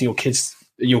 like wanting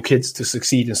your kids to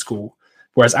succeed in school,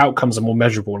 whereas outcomes are more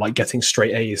measurable, like getting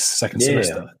straight A's second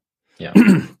semester. Yeah.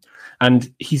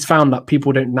 And he's found that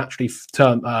people don't naturally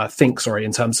think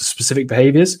in terms of specific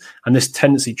behaviors, and this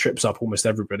tendency trips up almost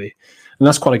everybody. And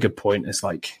that's quite a good point. It's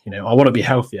like, I want to be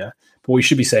healthier, but what you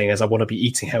should be saying is I want to be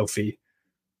eating healthy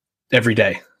every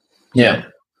day. Yeah.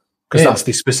 Because that's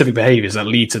the specific behaviors that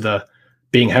lead to the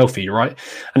being healthy, right?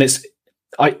 And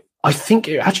I think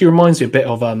it actually reminds me a bit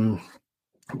of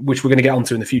which we're going to get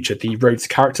onto in the future, the Road to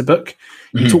Character book.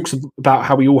 He talks about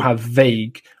how we all have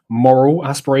vague moral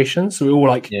aspirations. So we're all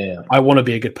like, I want to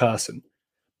be a good person.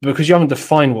 Because you haven't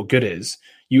defined what good is,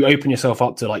 you open yourself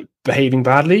up to like behaving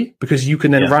badly, because you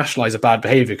can then rationalize a bad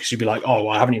behavior, because you'd be like, oh,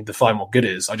 well, I haven't even defined what good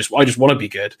is. I just want to be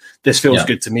good. This feels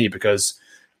good to me because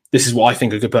this is what I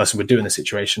think a good person would do in this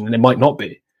situation. And it might not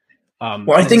be. I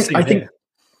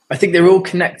think they're all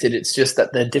connected. It's just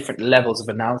that they're different levels of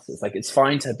analysis. Like, it's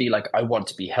fine to be like, I want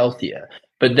to be healthier,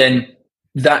 but then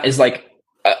that is like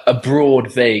a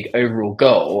broad, vague overall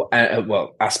goal,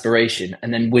 aspiration.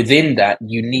 And then within that,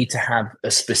 you need to have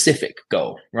a specific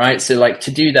goal, right? So like,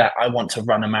 to do that, I want to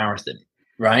run a marathon,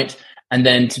 right? And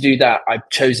then to do that, I've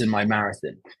chosen my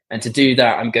marathon. And to do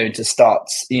that, I'm going to start,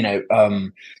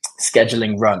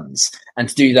 scheduling runs. And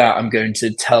to do that, I'm going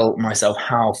to tell myself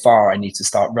how far I need to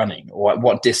start running, or at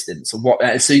what distance, or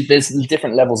what. So there's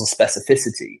different levels of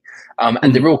specificity,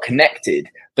 and they're all connected.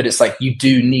 But it's like, you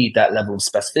do need that level of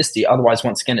specificity. Otherwise,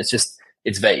 once again,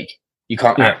 it's vague. You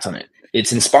can't act on it.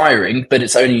 It's inspiring, but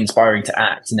it's only inspiring to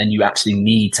act. And then you actually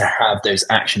need to have those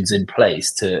actions in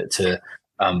place to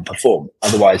perform.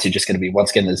 Otherwise, you're just going to be, once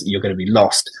again, you're going to be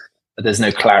lost. But there's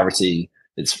no clarity.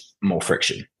 It's more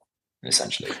friction,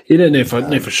 essentially. You don't know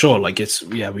for sure. Like,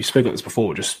 we spoke about this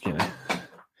before. Just,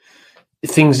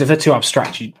 things, if they're too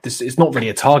abstract, it's not really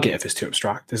a target. If it's too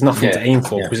abstract, there's nothing to aim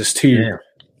for, because it's too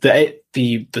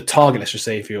the target. Let's just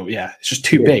say, it's just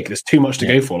too big. There's too much to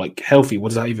go for. Like, healthy, what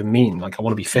does that even mean? Like, I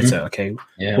want to be fitter. Okay,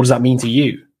 what does that mean to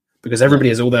you? Because everybody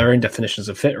has all their own definitions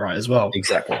of fit, right? As well.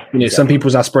 Exactly. Some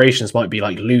people's aspirations might be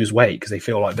like lose weight because they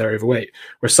feel like they're overweight,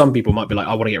 whereas some people might be like,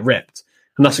 I want to get ripped,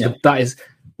 and that is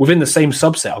within the same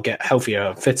subset. I'll get healthier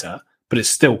and fitter, but it's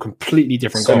still completely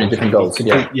different goals. Many different goals.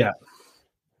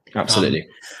 Absolutely.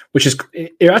 Which is,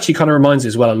 it actually kind of reminds me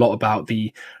as well a lot about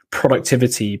the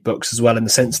productivity books as well, in the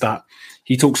sense that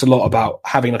he talks a lot about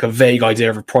having like a vague idea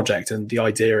of a project, and the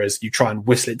idea is you try and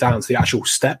whistle it down to the actual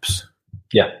steps.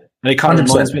 Yeah. And it kind of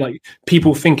reminds me, like,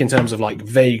 people think in terms of like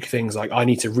vague things, like, I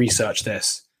need to research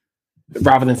this,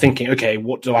 rather than thinking, okay,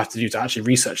 what do I have to do to actually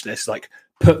research this? Like,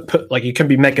 put like, you can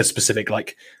be mega specific,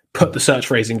 like put the search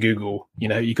phrase in Google,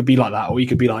 you could be like that, or you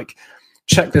could be like,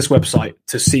 check this website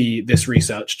to see this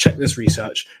research, check this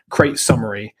research, create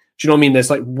summary. Do you know what I mean? There's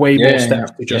like way more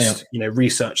steps to just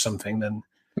research something than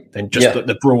just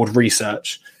the broad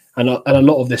research. And a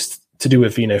lot of this to do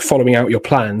with following out your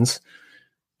plans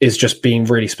is just being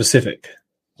really specific.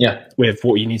 With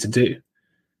what you need to do.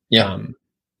 To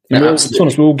be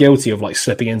honest, we're all guilty of like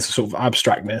slipping into sort of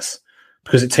abstractness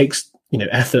because it takes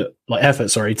effort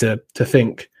to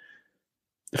think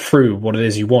through what it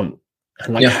is you want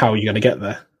and like how you're going to get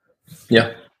there.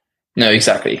 No,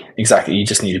 exactly. You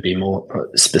just need to be more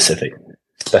specific.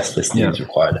 Specificity is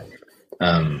required.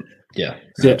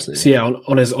 So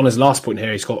on his last point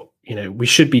here, he's got we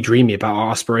should be dreamy about our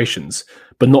aspirations,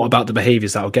 but not about the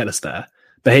behaviors that will get us there.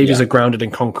 Behaviors are grounded in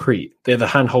concrete. They're the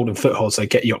handhold and footholds that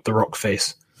get you up the rock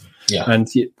face. And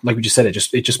like we just said, it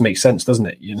just makes sense, doesn't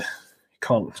it? You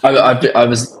can't. I've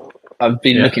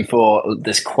been looking for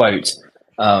this quote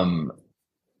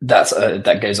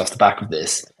that goes off the back of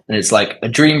this, and it's like a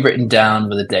dream written down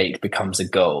with a date becomes a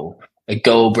goal. A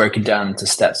goal broken down into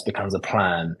steps becomes a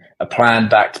plan. A plan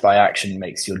backed by action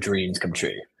makes your dreams come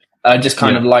true. I just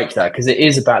kind of like that because it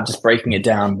is about just breaking it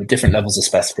down with different levels of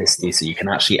specificity so you can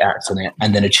actually act on it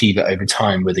and then achieve it over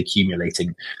time with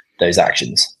accumulating those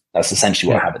actions. That's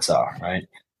essentially what habits are, right?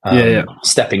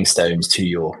 Stepping stones to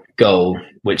your goal,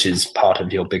 which is part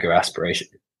of your bigger aspiration.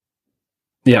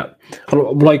 Yeah.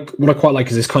 What I quite like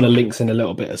is this kind of links in a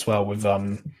little bit as well with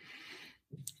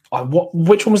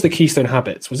which one was the Keystone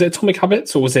Habits? Was it Atomic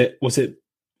Habits or was it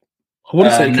I want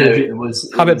to say it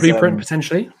was Habit Blueprint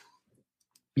potentially?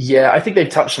 Yeah, I think they've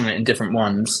touched on it in different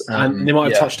ones. And they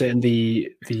might have touched it in the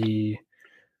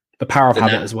Power of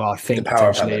Habit as well, I think. The Power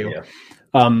of Habit,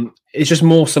 it's just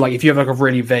more so like if you have like a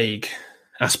really vague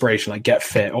aspiration, like get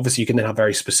fit, obviously you can then have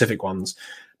very specific ones,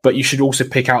 but you should also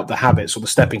pick out the habits or the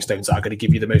stepping stones that are going to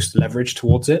give you the most leverage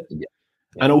towards it.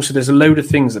 And also there's a load of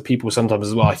things that people sometimes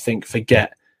as well, I think,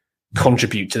 forget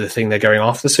contribute to the thing they're going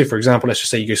after. So for example, let's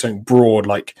just say you go something broad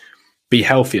like be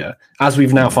healthier. As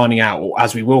we've now finding out, or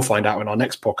as we will find out in our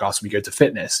next podcast, we go to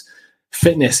fitness.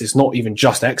 Fitness is not even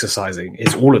just exercising.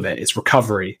 It's all of it. It's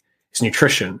recovery. It's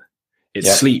nutrition.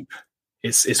 It's sleep.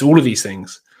 It's all of these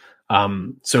things.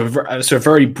 So a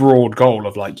very broad goal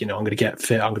of like, I'm going to get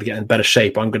fit. I'm going to get in better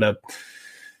shape. I'm going to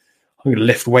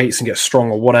lift weights and get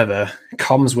strong or whatever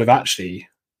comes with actually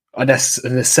a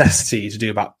necessity to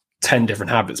do about 10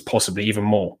 different habits, possibly even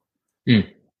more.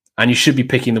 And you should be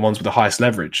picking the ones with the highest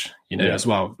leverage, as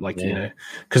well. Like,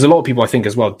 because a lot of people, I think,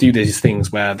 as well, do these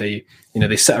things where they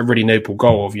set a really noble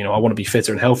goal of, I want to be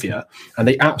fitter and healthier, and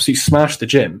they absolutely smash the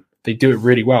gym. They do it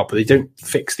really well, but they don't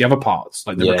fix the other parts,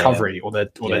 like the recovery or their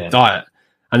diet.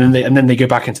 And then they go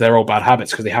back into their old bad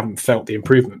habits because they haven't felt the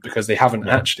improvement, because they haven't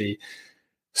actually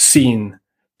seen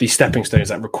the stepping stones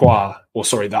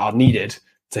that are needed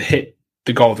to hit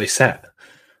the goal they set.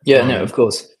 No, of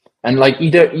course. And like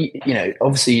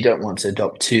obviously you don't want to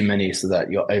adopt too many so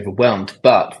that you're overwhelmed,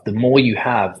 but the more you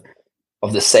have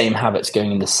of the same habits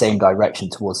going in the same direction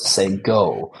towards the same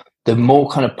goal, the more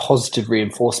kind of positive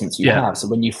reinforcements you have. So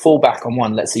when you fall back on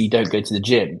one, let's say you don't go to the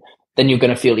gym, then you're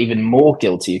going to feel even more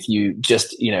guilty if you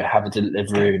just, have a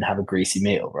Deliveroo and have a greasy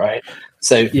meal, right?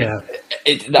 So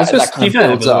that kind of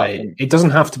builds up. It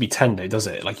doesn't have to be 10 day, does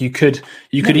it? Like you could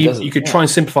try and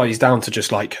simplify these down to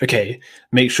just like, okay,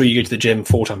 make sure you go to the gym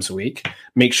 4 times a week,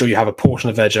 make sure you have a portion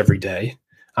of veg every day,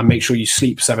 and make sure you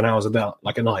sleep 7 hours a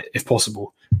night, if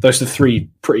possible. Those are 3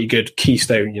 pretty good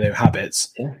keystone,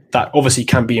 habits that obviously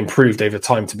can be improved over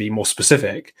time to be more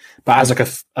specific, but as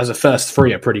a first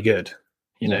 3 are pretty good,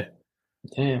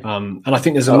 And I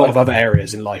think there's a lot of other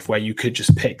areas in life where you could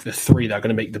just pick the 3 that are going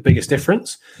to make the biggest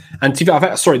difference. And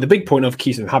the big point of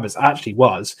keystone habits actually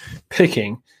was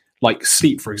picking like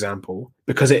sleep, for example,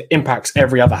 because it impacts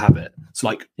every other habit.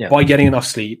 So by getting enough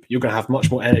sleep, you're going to have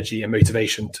much more energy and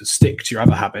motivation to stick to your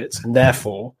other habits. And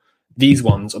therefore these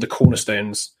ones are the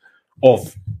cornerstones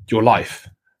of your life,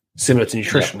 similar to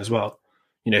nutrition as well.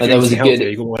 If you're eating healthier,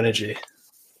 you've got more energy.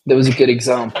 There was a good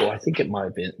example. I think it might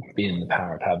have been in The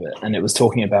Power of Habit. And it was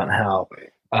talking about how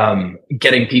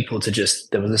getting people to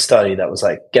there was a study that was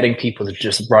like getting people to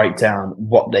just write down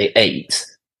what they ate,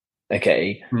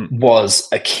 was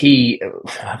a key,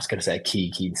 I was going to say a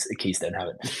keystone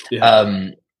habit,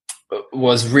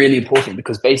 was really important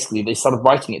because basically they started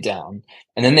writing it down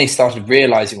and then they started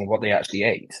realizing what they actually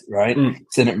ate, right?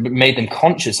 So it made them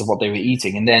conscious of what they were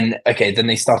eating. And then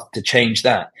they started to change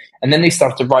that. And then they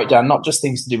started to write down not just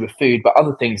things to do with food, but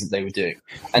other things that they were doing.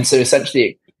 And so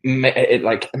essentially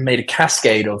it made a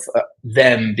cascade of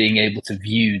them being able to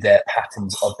view their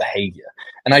patterns of behavior.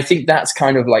 And I think that's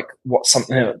kind of like what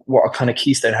a kind of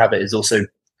keystone habit is also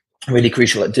really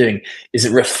crucial at doing is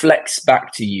it reflects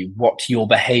back to you what your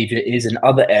behavior is in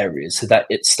other areas, so that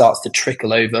it starts to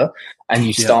trickle over and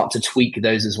you start to tweak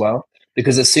those as well.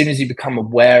 Because as soon as you become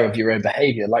aware of your own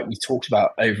behavior, like we talked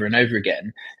about over and over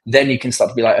again, then you can start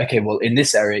to be like, okay, well, in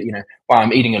this area, wow,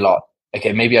 I'm eating a lot.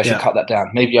 Okay, maybe I should cut that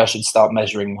down. Maybe I should start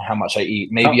measuring how much I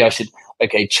eat. Maybe I should,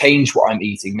 change what I'm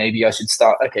eating. Maybe I should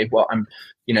start, I'm,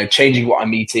 changing what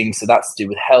I'm eating. So that's to do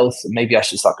with health. Maybe I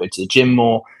should start going to the gym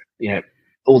more.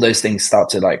 All those things start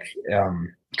to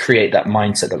create that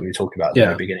mindset that we were talking about at the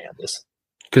very beginning of this.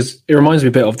 Because it reminds me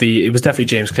a bit of it was definitely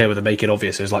James Clear with the Make It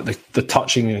Obvious. It was like the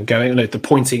touching and going, the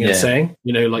pointing and saying,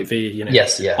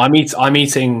 yes, yeah. I'm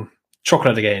eating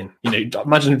chocolate again.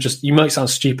 Imagine you might sound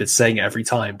stupid saying it every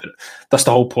time, but that's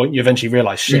the whole point. You eventually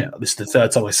realize, shit, this is the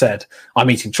third time I said I'm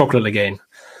eating chocolate again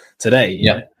today.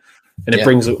 Yeah. And it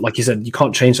brings, like you said, you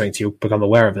can't change something until you become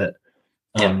aware of it.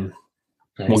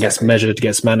 What gets measured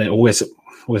gets managed. Always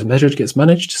measured gets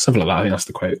managed. Something like that. I think that's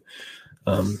the quote.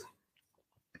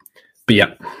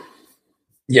 But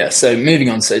yeah. So moving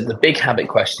on. So the big habit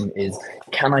question is,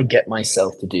 can I get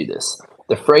myself to do this?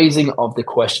 The phrasing of the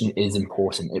question is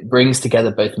important. It brings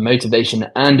together both motivation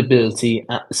and ability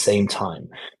at the same time.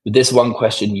 With this one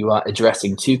question, you are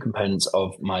addressing two components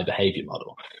of my behavior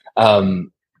model.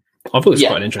 I thought it was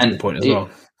quite an interesting point as well.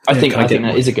 I think that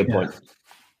is a good point.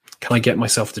 Can I get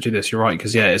myself to do this? You're right,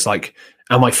 because it's like,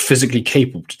 am I physically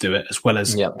capable to do it, as well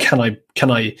as can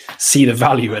I see the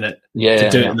value in it to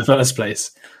do it in the first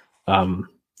place? So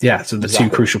the two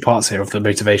crucial parts here of the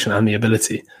motivation and the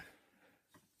ability.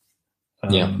 But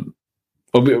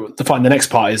the next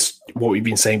part is what we've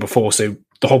been saying before. So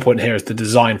the whole point here is the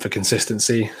design for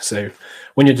consistency. So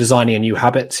when you're designing a new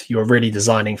habit, you're really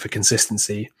designing for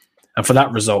consistency. And for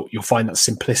that result, you'll find that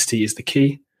simplicity is the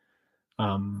key.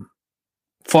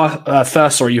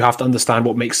 First, you have to understand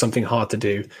what makes something hard to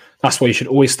do. That's why you should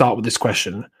always start with this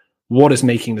question: what is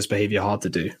making this behavior hard to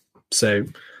do? So,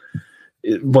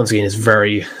 once again, it's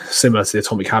very similar to the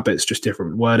Atomic Habits, just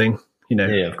different wording.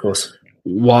 Yeah, of course.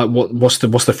 What's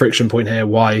the friction point here?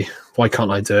 Why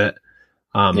can't I do it?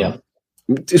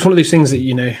 It's one of those things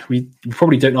that we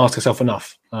probably don't ask ourselves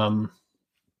enough.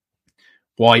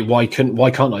 Why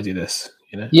can't I do this?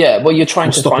 Yeah, well, you're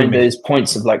trying to find those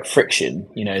points of friction,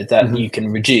 that you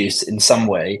can reduce in some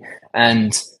way.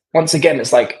 And once again,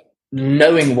 it's like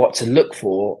knowing what to look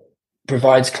for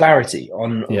provides clarity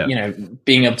on,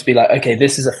 being able to be like, okay,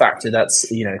 this is a factor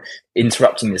that's,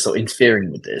 interrupting this or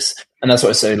interfering with this. And that's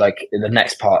what the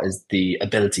next part is the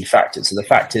ability factor. So the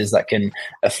factors that can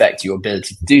affect your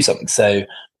ability to do something. So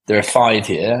there are 5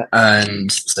 here.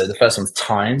 And so the first one's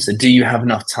time. So do you have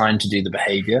enough time to do the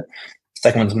behavior?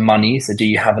 Second one's money. So do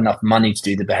you have enough money to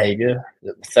do the behavior?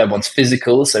 The third one's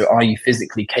physical. So are you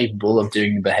physically capable of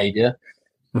doing the behavior?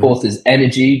 Fourth is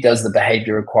energy. Does the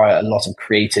behavior require a lot of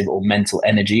creative or mental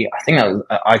energy? I think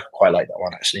I quite like that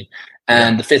one, actually.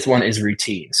 And the fifth one is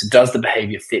routine. So does the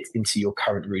behavior fit into your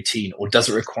current routine, or does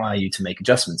it require you to make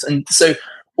adjustments? And so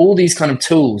all these kind of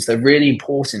tools, they're really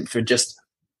important for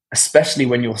especially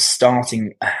when you're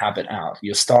starting a habit out,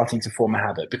 you're starting to form a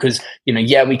habit, because,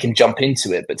 we can jump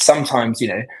into it, but sometimes,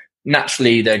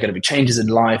 naturally there are going to be changes in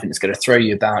life and it's going to throw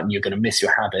you about and you're going to miss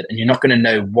your habit and you're not going to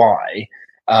know why,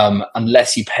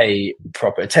 unless you pay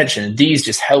proper attention. And these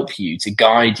just help you to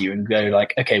guide you and go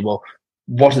like, okay, well,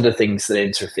 what are the things that are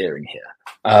interfering here?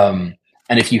 And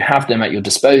if you have them at your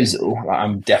disposal,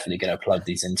 I'm definitely going to plug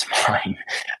these into mine.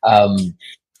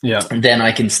 And then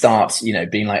I can start,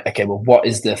 being like, okay, well, what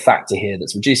is the factor here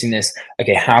that's reducing this?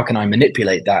 Okay, how can I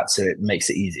manipulate that so it makes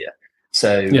it easier?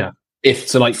 So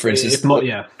for instance,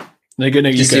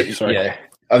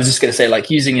 I was just going to say,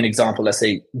 using an example, let's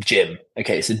say gym.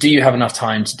 Okay, so do you have enough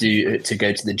time to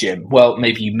go to the gym? Well,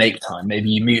 maybe you make time. Maybe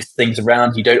you move things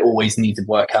around. You don't always need to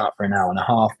work out for an hour and a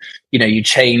half. You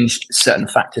change certain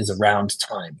factors around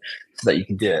time so that you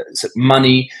can do it. So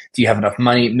money, do you have enough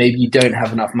money? Maybe you don't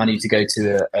have enough money to go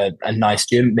to a nice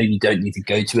gym. Maybe you don't need to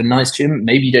go to a nice gym.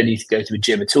 Maybe you don't need to go to a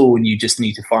gym at all, and you just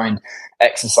need to find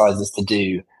exercises to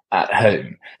do at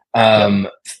home.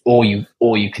 Or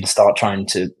you can start trying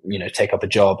to take up a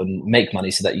job and make money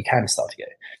so that you can start to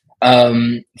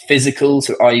go. Physical,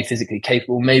 so are you physically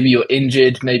capable? Maybe you're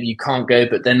injured, maybe you can't go,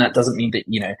 but then that doesn't mean that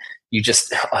you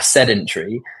just are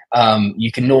sedentary.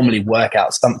 You can normally work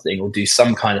out something or do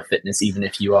some kind of fitness even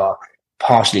if you are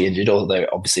partially injured, although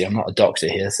obviously I'm not a doctor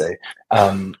here, so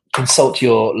consult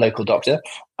your local doctor.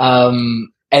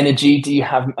 Energy, do you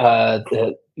have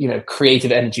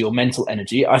creative energy or mental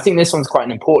energy? I think this one's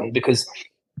quite important because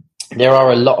there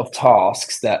are a lot of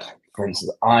tasks that, for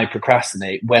instance, I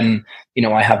procrastinate when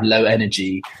I have low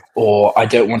energy, or I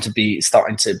don't want to be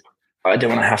starting to I don't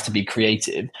want to have to be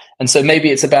creative. And so maybe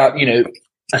it's about,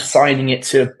 assigning it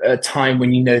to a time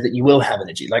when you know that you will have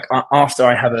energy. Like after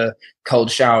I have a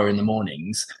cold shower in the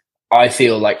mornings, I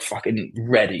feel like fucking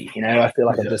ready. I feel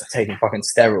like I'm just taking fucking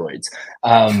steroids.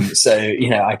 So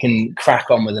I can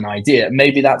crack on with an idea.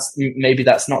 Maybe that's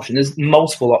an option. There's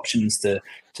multiple options to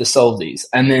solve these.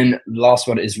 And then the last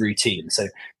one is routine. So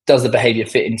does the behavior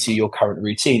fit into your current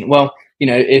routine? Well,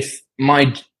 if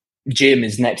my gym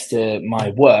is next to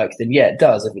my work, then yeah, it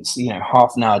does. If it's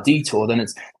half an hour detour, then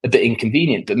it's a bit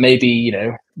inconvenient. But maybe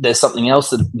there's something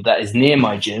else that is near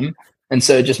my gym, and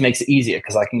so it just makes it easier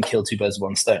because I can kill two birds with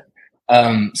one stone.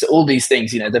 So all these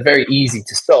things, they're very easy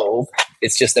to solve.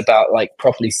 It's just about like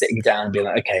properly sitting down and being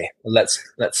like, okay, well, let's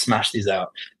smash these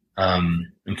out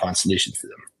and find solutions to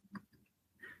them.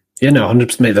 Yeah, no,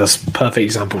 100%. That's perfect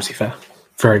example. To be fair,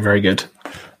 very, very good.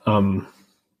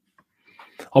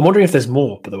 I'm wondering if there's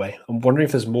more, by the way. I'm wondering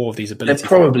if there's more of these abilities. There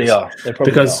probably are.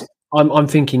 Because I'm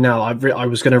thinking now, I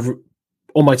was going to,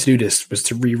 on my to-do list was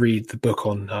to reread the book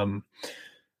on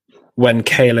When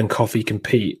Kale and Coffee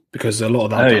Compete, because a lot of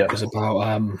that book is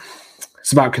about,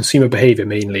 it's about consumer behavior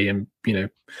mainly and,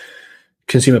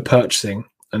 consumer purchasing.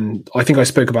 And I think I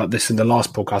spoke about this in the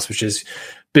last podcast, which is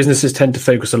businesses tend to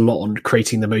focus a lot on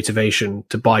creating the motivation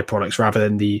to buy products rather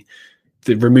than the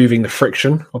removing the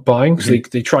friction of buying. So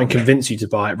they try and convince you to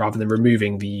buy it rather than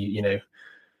removing the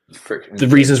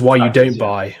reasons why you don't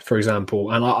buy, for example.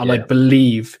 And I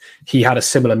believe he had a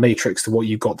similar matrix to what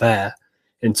you got there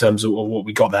in terms of what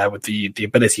we got there with the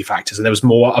ability factors. And there was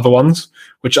more other ones,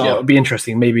 which would be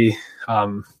interesting. Maybe I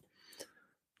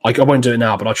won't do it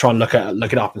now, but I'll try and look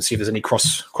it up and see if there's any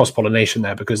cross pollination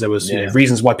there, because there was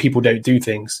reasons why people don't do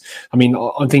things. I mean,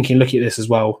 I'm thinking, looking at this as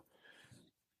well,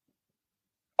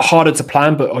 harder to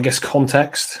plan, but I guess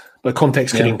context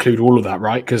could include all of that,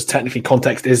 right? Because technically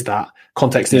context is that.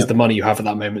 Context is the money you have at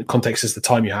that moment. Context is the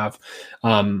time you have.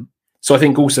 So I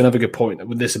think also another good point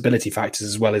with this ability factors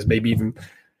as well is maybe even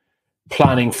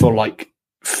planning for like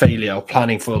failure, or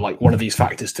planning for like one of these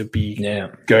factors to be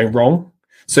going wrong.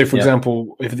 So for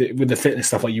example, with the fitness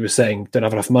stuff, like you were saying, don't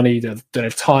have enough money, don't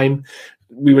have time.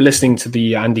 We were listening to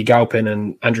the Andy Galpin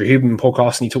and Andrew Huberman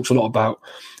podcast, and he talks a lot about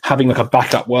having like a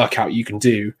backup workout you can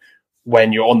do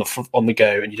when you're on the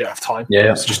go and you don't have time.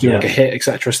 So just doing like a HIIT,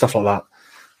 etc., stuff like that.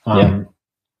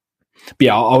 But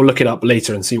I'll look it up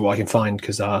later and see what I can find,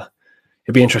 because it'd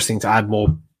be interesting to add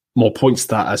more points to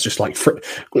that as just like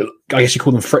I guess you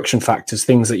call them friction factors,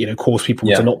 things that cause people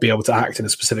to not be able to act in a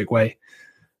specific way.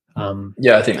 I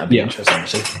think that'd be interesting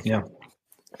actually.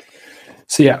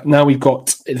 So now we've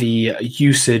got the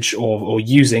usage or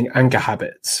using anchor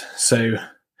habits. So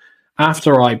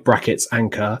after I bracket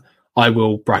anchor, I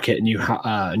will bracket a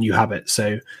new habit.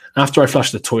 So after I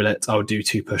flush the toilet, I'll do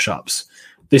 2 push-ups.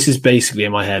 This is basically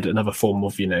in my head another form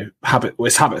of habit. Well,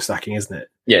 it's habit stacking, isn't it?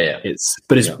 It's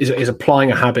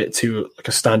applying a habit to like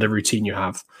a standard routine you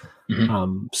have.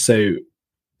 So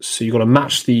you've got to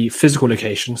match the physical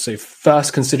location. So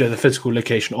first consider the physical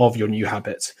location of your new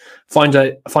habit. Find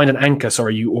an anchor,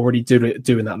 you already do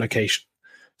in that location.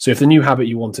 So if the new habit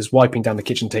you want is wiping down the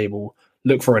kitchen table,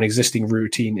 look for an existing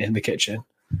routine in the kitchen.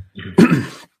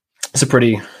 It's a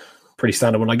pretty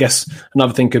standard one. I guess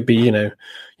another thing could be,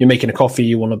 you're making a coffee,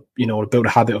 you want to build a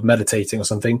habit of meditating or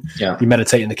something. You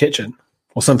meditate in the kitchen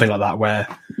or something like that, where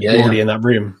you're already in that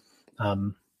room.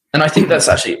 And I think that's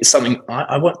actually something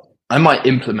I might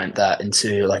implement that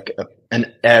into like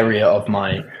an area of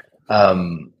my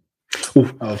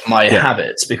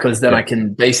habits, because then I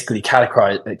can basically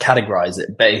categorize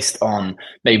it based on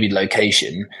maybe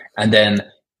location, and then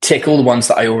tick all the ones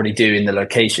that I already do in the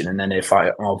location. And then if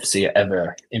I obviously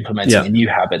ever implementing a new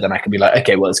habit, then I can be like,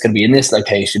 okay, well, it's going to be in this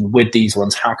location with these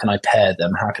ones. How can I pair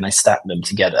them? How can I stack them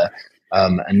together?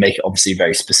 And make it obviously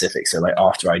very specific. So like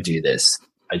after I do this,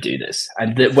 I do this.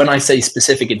 And when I say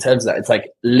specific in terms of that, it's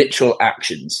like literal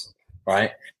actions,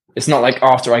 right? It's not like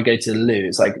after I go to the loo.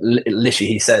 It's like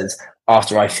literally he says,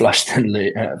 after I flush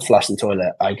the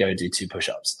toilet, I go do 2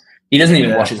 push-ups. He doesn't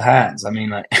even wash his hands. I mean,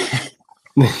 like...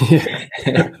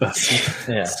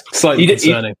 Slightly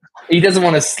concerning. He doesn't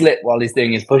want to slip while he's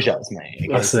doing his push-ups, mate.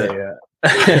 That's it.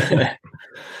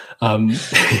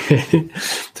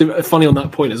 So funny on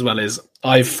that point as well is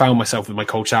I've found myself with my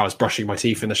cold showers brushing my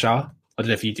teeth in the shower. I don't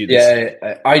know if you do this.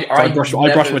 I brush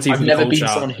my teeth. I've never been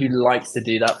someone who likes to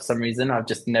do that for some reason. I've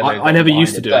just never. I never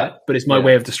used to do it, but it's my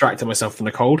way of distracting myself from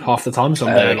the cold half the time. So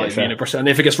I'm there, brush it, and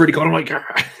if it gets really cold, I'm like.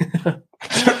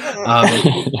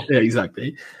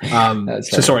 Exactly.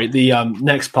 So sorry. The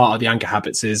next part of the anchor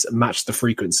habits is match the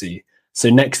frequency. So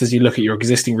next, as you look at your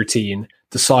existing routine,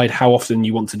 decide how often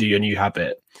you want to do your new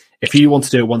habit. If you want to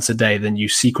do it once a day, then you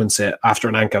sequence it after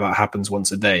an anchor that happens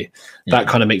once a day. That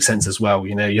kind of makes sense as well.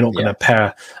 You're not going to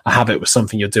pair a habit with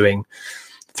something you're doing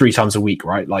 3 times a week,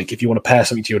 right? Like if you want to pair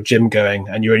something to your gym going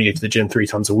and you only go to the gym 3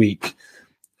 times a week,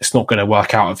 it's not going to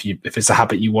work out if it's a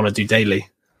habit you want to do daily.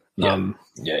 Yeah.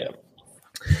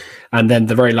 And then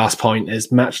the very last point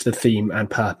is match the theme and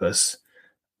purpose.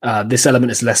 This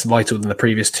element is less vital than the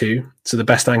previous 2. So the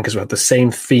best anchors will have the same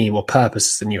theme or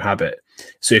purpose as the new habit.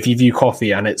 So if you view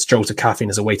coffee and its jolt of caffeine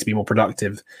as a way to be more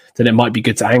productive, then it might be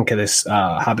good to anchor this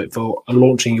habit for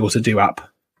launching your to-do app.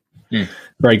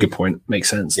 Very good point. Makes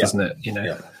sense, doesn't it?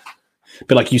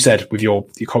 But like you said, with your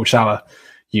cold shower,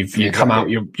 you come out,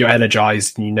 you're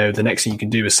energized, and the next thing you can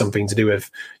do is something to do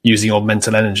with using your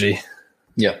mental energy.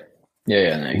 No,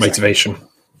 exactly. Motivation.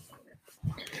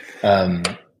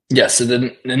 So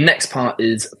the next part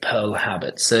is Pearl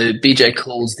habits. So BJ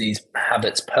calls these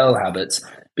habits Pearl habits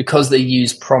because they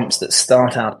use prompts that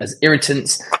start out as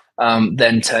irritants,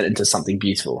 then turn into something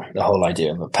beautiful. The whole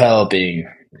idea of a pearl being,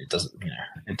 it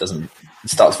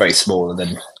starts very small and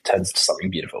then turns into something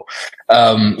beautiful.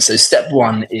 So step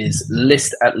 1 is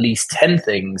list at least 10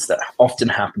 things that often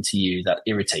happen to you that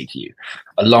irritate you.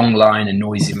 A long line, a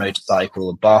noisy motorcycle,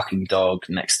 a barking dog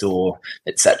next door,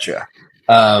 etc.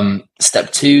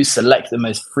 Step 2, select the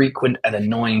most frequent and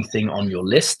annoying thing on your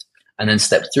list. And then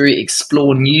step 3,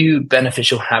 explore new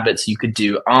beneficial habits you could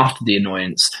do after the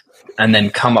annoyance, and then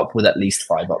come up with at least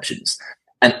 5 options.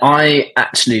 And I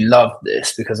actually love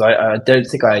this because I don't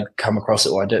think I'd come across it,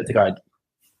 or I don't think I'd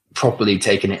properly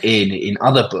taken it in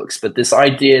other books. But this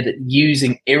idea that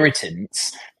using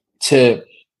irritants to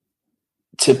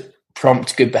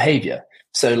prompt good behavior.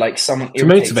 So like someone to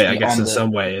motivate, I guess, in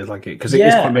some way, like it, because it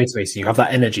is quite motivating. You have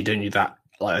that energy, don't you? That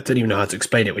like I don't even know how to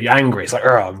explain it. When you're angry, it's like,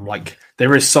 I'm like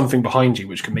there is something behind you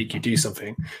which can make you do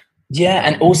something. Yeah,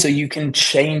 and also you can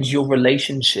change your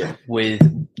relationship with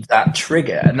that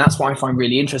trigger, and that's what I find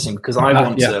really interesting because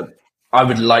I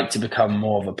would like to become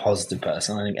more of a positive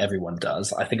person. I think everyone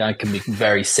does. I think I can be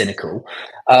very cynical,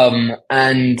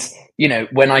 and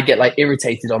when I get like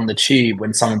irritated on the tube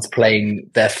when someone's playing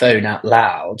their phone out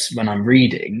loud when I'm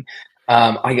reading,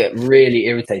 I get really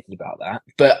irritated about that.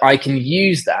 But I can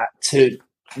use that to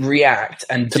react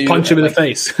and to punch him in the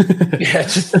face.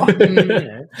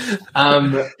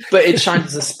 But it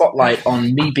shines a spotlight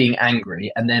on me being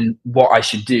angry and then what I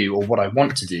should do or what I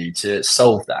want to do to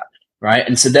solve that, right?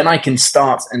 And so then I can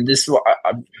start, and this is what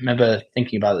I remember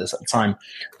thinking about this at the time,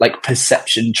 like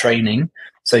perception training.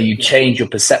 So you change your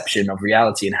perception of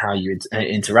reality and how you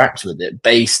interact with it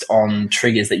based on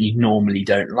triggers that you normally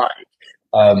don't like.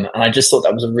 And I just thought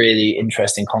that was a really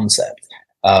interesting concept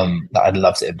that I'd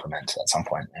love to implement at some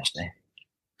point, actually.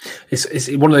 It's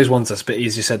one of those ones that's a bit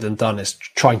easier said than done. Is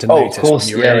trying to notice when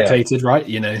you're irritated, right?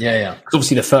 Because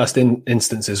obviously the first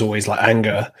instance is always like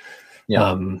anger,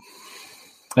 and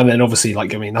then obviously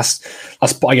that's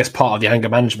I guess part of the anger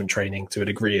management training to a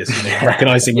degree is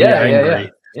recognizing when you're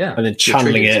angry, and then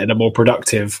channeling it in a more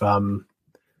productive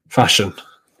fashion.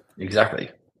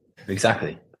 Exactly. That's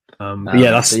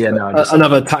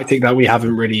another tactic that we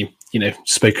haven't really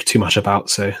spoke too much about.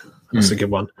 So that's a good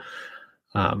one.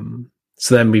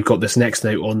 So then we've got this next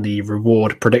note on the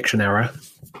reward prediction error.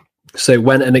 So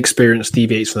when an experience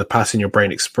deviates from the pattern your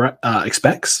brain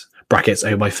expects, brackets,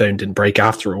 oh, my phone didn't break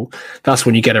after all, that's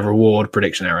when you get a reward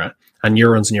prediction error. And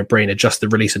neurons in your brain adjust the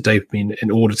release of dopamine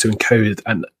in order to encode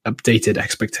an updated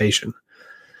expectation.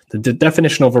 The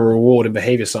definition of a reward in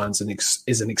behavior science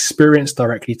is an experience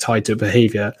directly tied to a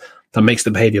behavior that makes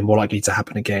the behavior more likely to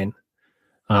happen again.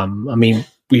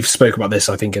 We've spoke about this,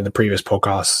 I think, in the previous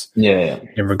podcasts.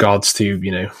 In regards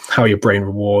to how your brain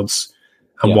rewards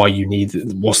and why you need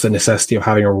what's the necessity of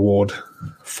having a reward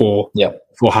for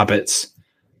habits.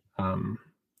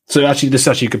 So actually, this is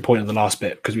actually a good point in the last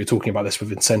bit because we were talking about this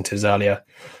with incentives earlier.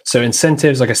 So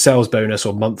incentives like a sales bonus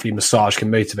or monthly massage can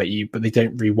motivate you, but they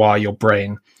don't rewire your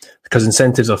brain because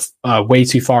incentives are way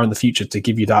too far in the future to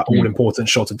give you that all-important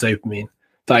shot of dopamine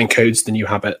that encodes the new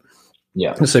habit.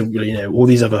 So all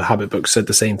these other habit books said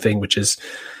the same thing, which is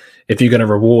if you're going to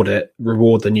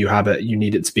reward the new habit, you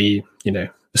need it to be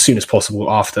as soon as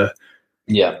possible after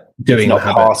doing not the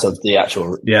habit. Part of the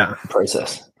actual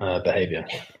process behavior.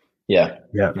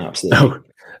 No, absolutely.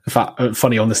 In fact,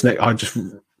 funny on this next, I just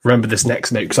remember this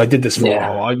next note because I did this for a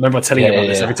while. I remember telling you about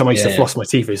this every time I used to floss my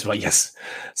teeth. It was like, yes.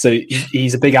 So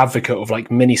he's a big advocate of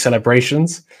like mini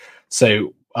celebrations.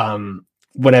 So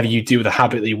whenever you do the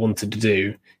habit that you wanted to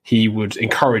do, he would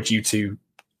encourage you to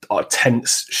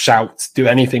tense, shout, do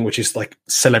anything which is like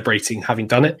celebrating having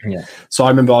done it. So I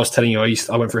remember I was telling you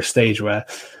I went for a stage where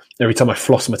every time I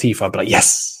flossed my teeth I'd be like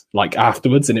yes, like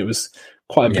afterwards, and it was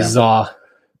quite a bizarre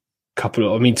couple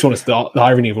of, I mean, to be honest, the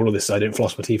irony of all of this is I don't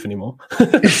floss my teeth anymore.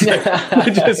 It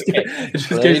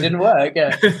didn't work. Yeah.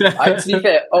 To be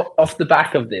fair, off the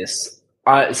back of this,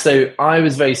 I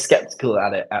was very skeptical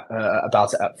about it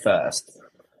at first,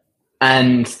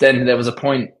 and then there was a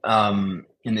point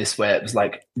in this where it was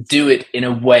like, do it in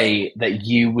a way that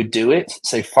you would do it.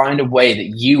 So find a way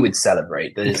that you would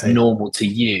celebrate that is normal to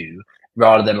you,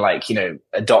 rather than like, you know,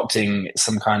 adopting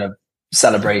some kind of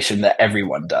celebration that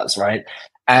everyone does, right?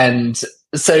 And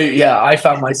so, yeah, I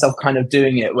found myself kind of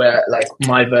doing it where like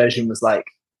my version was like,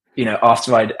 you know,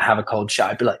 after I'd have a cold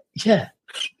shower, I'd be like, yeah,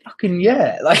 fucking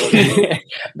yeah. Like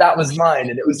that was mine.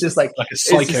 And it was just like a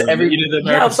psycho. I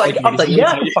was like,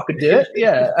 yeah, I can fucking do it.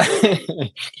 Yeah.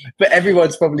 But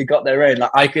everyone's probably got their own.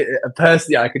 Like I could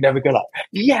never go like,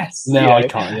 yes. No, you know? I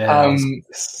can't. Yeah.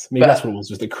 Maybe that's what it was,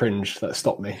 just the cringe that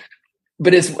stopped me.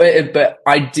 But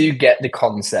I do get the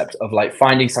concept of like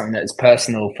finding something that is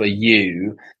personal for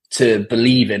you to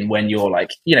believe in when you're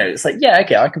like, you know, it's like, yeah,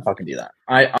 okay, I can fucking do that.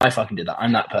 I fucking did that.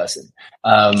 I'm that person.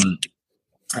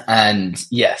 And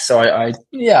yeah, so I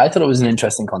thought it was an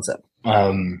interesting concept.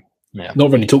 Not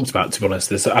really talked about, to be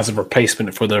honest, as a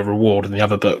replacement for the reward in the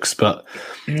other books. But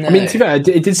no. I mean, to be fair,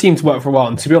 it did seem to work for a while.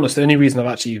 And to be honest, the only reason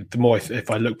I've actually, the more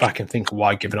if I look back and think of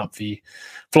why I've given up the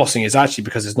flossing is actually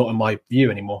because it's not in my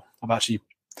view anymore. I've actually,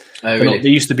 really? They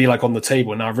used to be like on the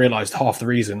table, and now I've realised half the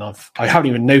reason I haven't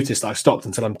even noticed that I've stopped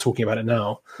until I'm talking about it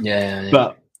now. Yeah.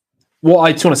 But to be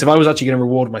honest, if I was actually going to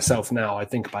reward myself now, I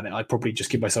think about it, I'd probably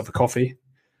just give myself a coffee.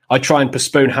 I try and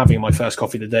postpone having my first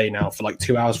coffee of the day now for like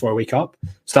 2 hours before I wake up.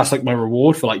 So that's like my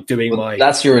reward for like doing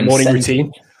that's your morning incentive.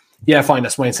 Routine. Yeah, fine.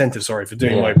 That's my incentive. Sorry, for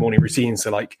doing my morning routine. So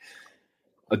like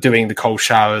doing the cold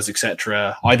showers,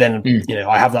 etc. I then, you know,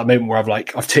 I have that moment where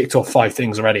I've ticked off 5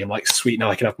 things already. I'm like, sweet, now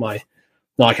I can have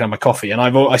my coffee. And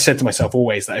I said to myself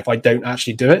always that if I don't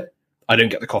actually do it, I don't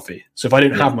get the coffee. So if I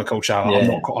don't have my cold shower,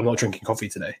 I'm not drinking coffee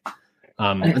today.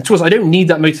 And to us, I don't need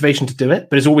that motivation to do it,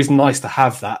 but it's always nice to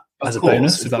have that as a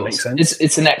bonus, if that makes sense.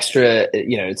 It's an extra,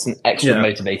 you know, it's an extra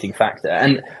motivating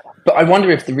factor. But I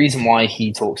wonder if the reason why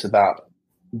he talks about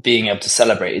being able to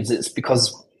celebrate is it's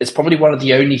because it's probably one of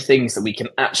the only things that we can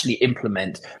actually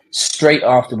implement straight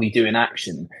after we do an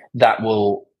action that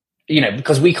will, you know,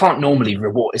 because we can't normally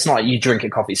reward. It's not like you drink a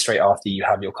coffee straight after you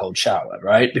have your cold shower,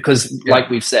 right? Because like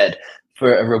we've said,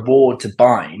 for a reward to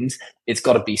bind, it's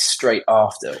got to be straight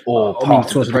after or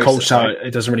part of the process, cold shower. Right?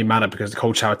 It doesn't really matter because the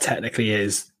cold shower technically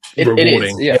is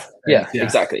rewarding. It is. Yeah,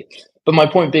 exactly. But my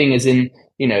point being is in,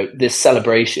 you know, this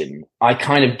celebration, I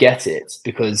kind of get it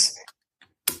because,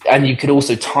 and you could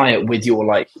also tie it with your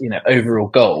like, you know, overall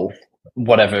goal,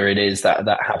 whatever it is that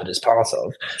habit is part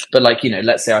of. But like, you know,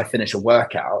 let's say I finish a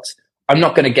workout, I'm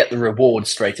not going to get the reward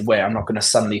straight away. I'm not going to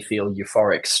suddenly feel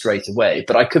euphoric straight away,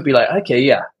 but I could be like, okay,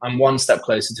 yeah, I'm one step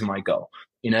closer to my goal,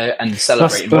 you know, and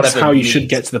celebrate. That's how you should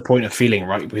get to the point of feeling,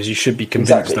 right? Because you should be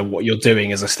convinced that what you're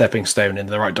doing is a stepping stone in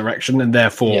the right direction. And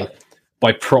therefore,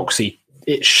 by proxy,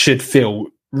 it should feel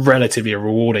relatively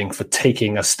rewarding for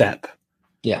taking a step.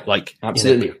 Yeah, like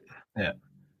absolutely. You know, yeah.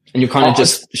 And you're kind of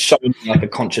just showing like a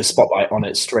conscious spotlight on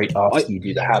it straight after you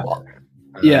do the habit.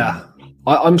 Yeah.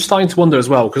 I'm starting to wonder as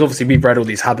well, because obviously we've read all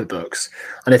these habit books,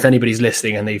 and if anybody's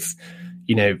listening and they've,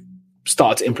 you know,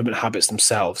 started to implement habits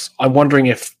themselves, I'm wondering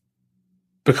if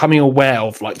becoming aware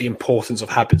of like the importance of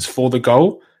habits for the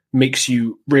goal makes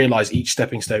you realize each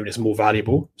stepping stone is more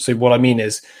valuable. So what I mean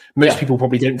is most people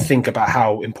probably don't think about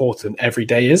how important every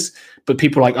day is, but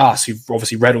people like us who've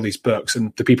obviously read all these books,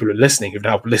 and the people who are listening who've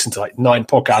now listened to like 9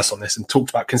 podcasts on this and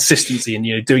talked about consistency and,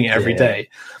 you know, doing it every day,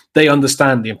 they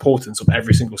understand the importance of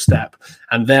every single step,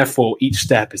 and therefore each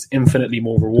step is infinitely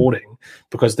more rewarding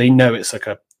because they know it's like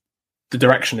the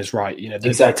direction is right. You know,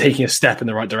 they're taking a step in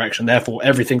the right direction. Therefore,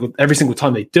 every single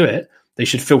time they do it, they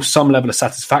should feel some level of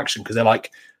satisfaction because they're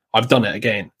like, I've done it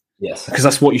again. Yes. Because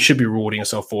that's what you should be rewarding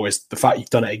yourself for, is the fact you've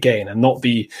done it again, and not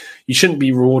you shouldn't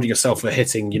be rewarding yourself for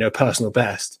hitting, you know, personal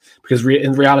best, because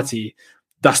in reality,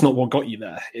 that's not what got you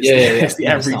there. It's the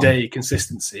everyday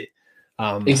consistency.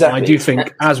 Exactly. I do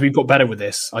think as we've got better with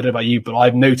this, I don't know about you, but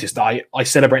I've noticed that I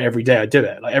celebrate every day I do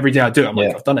it. Like every day I do it, I'm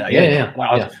like, I've done it again.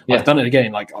 I've done it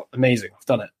again. Like, amazing. I've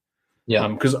done it. Yeah.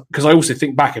 Because I also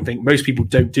think back and think most people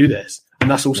don't do this.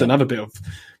 And that's also another bit of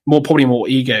probably more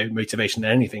ego motivation than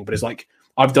anything. But it's like,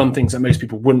 I've done things that most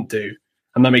people wouldn't do.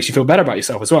 And that makes you feel better about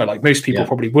yourself as well. Like most people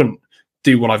probably wouldn't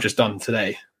do what I've just done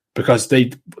today because they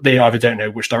either don't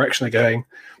know which direction they're going,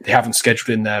 they haven't scheduled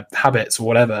in their habits or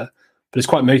whatever. But it's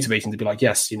quite motivating to be like,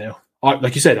 yes, you know,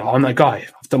 like you said, I'm that guy.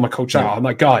 I've done my cold shower. I'm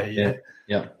that guy.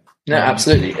 Yeah. No,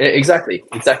 absolutely. Exactly.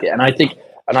 And I think,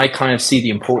 and I kind of see the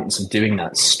importance of doing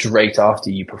that straight after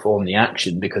you perform the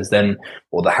action, because then,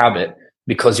 or the habit,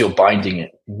 because you're binding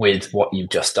it with what you've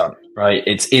just done, right?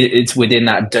 It's within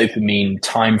that dopamine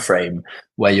time frame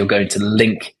where you're going to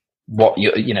link what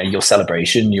your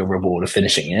celebration, your reward of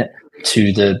finishing it,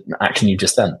 to the action you've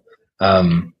just done.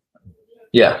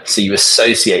 So you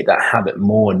associate that habit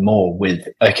more and more with,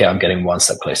 okay, I'm getting one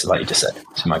step closer, like you just said,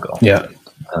 to my goal. Yeah.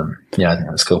 I think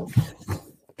that's cool.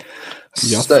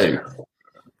 Yep. So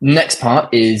next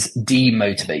part is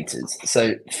demotivators.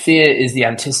 So fear is the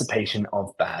anticipation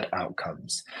of bad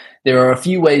outcomes. There are a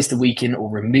few ways to weaken or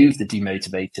remove the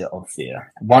demotivator of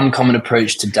fear. One common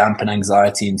approach to dampen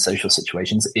anxiety in social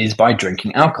situations is by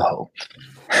drinking alcohol.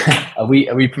 Are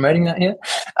we promoting that here?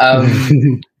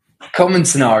 Common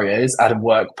scenarios: at a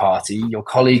work party, your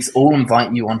colleagues all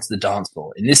invite you onto the dance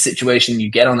floor. In this situation, you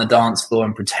get on the dance floor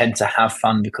and pretend to have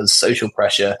fun because social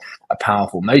pressure, a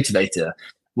powerful motivator,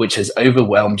 which has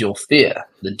overwhelmed your fear,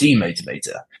 the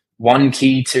demotivator. One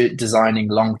key to designing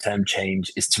long-term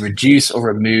change is to reduce or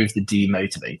remove the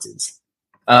demotivators.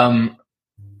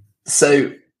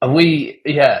 So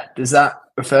does that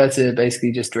refer to basically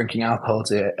just drinking alcohol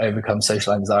to overcome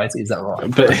social anxiety? Is that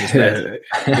right? But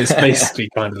it's basically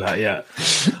kind of that, yeah.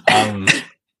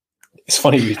 It's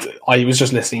funny, I was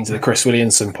just listening to the Chris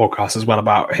Williamson podcast as well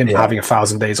about him having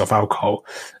 1,000 days off alcohol,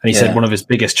 and he said one of his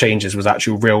biggest changes was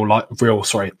actual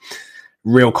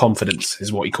real confidence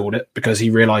is what he called it, because he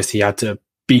realized he had to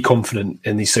be confident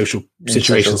in these social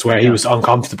situations where he was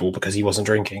uncomfortable because he wasn't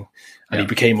drinking, and he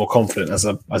became more confident as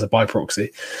a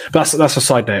by-proxy. But that's a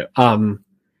side note.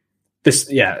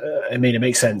 It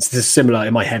makes sense. This is similar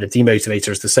in my head. A demotivator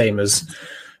is the same as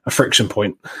a friction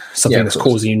point, something that's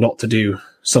causing you not to do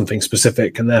something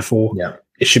specific, and therefore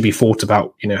it should be thought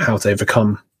about, how to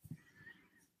overcome,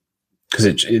 because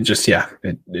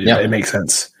it makes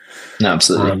sense. No,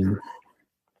 absolutely.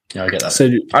 I get that. So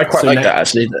I quite like that,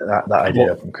 actually, that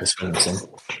idea from Chris Williamson.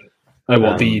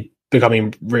 The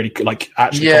becoming really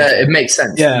actually. Yeah, confident. It makes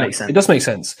sense. Yeah, it makes sense. It does make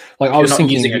sense. I was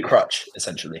thinking using a crutch,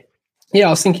 essentially. Yeah, I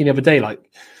was thinking the other day,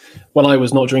 when I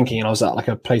was not drinking and I was at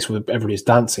a place where everybody's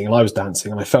dancing and I was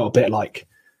dancing and I felt a bit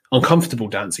uncomfortable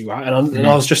dancing, right? And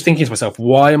I was just thinking to myself,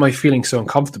 why am I feeling so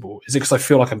uncomfortable? Is it because I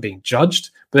feel like I'm being judged?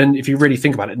 But then if you really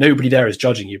think about it, nobody there is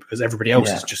judging you because everybody else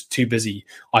is just too busy,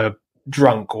 either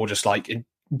drunk or just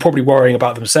probably worrying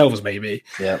about themselves, maybe.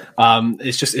 Yeah.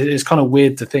 It is kind of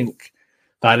weird to think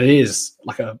that it is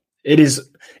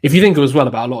if you think as well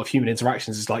about a lot of human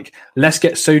interactions, it's let's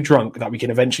get so drunk that we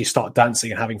can eventually start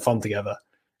dancing and having fun together.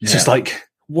 It's just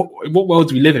what world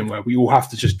do we live in where we all have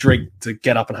to just drink to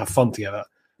get up and have fun together?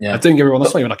 Yeah. Don't get me wrong,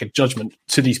 that's not even a judgment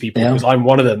to these people because I'm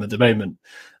one of them at the moment.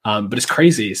 But it's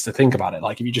crazy to think about it.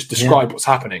 If you just describe what's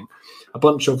happening, a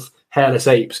bunch of hairless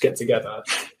apes get together,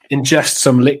 ingest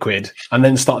some liquid, and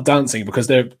then start dancing because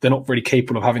they're not really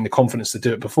capable of having the confidence to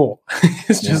do it before.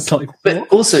 It's just but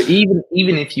also even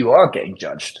if you are getting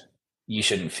judged, you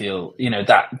shouldn't feel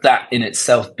that in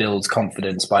itself builds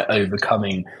confidence by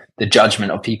overcoming the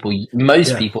judgment of people,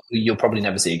 people who you'll probably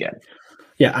never see again.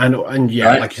 Yeah, and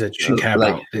right? Like you said, you shouldn't care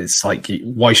about. It's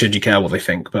why should you care what they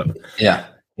think? But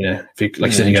if you,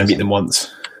 like you said, you're going to meet them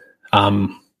once.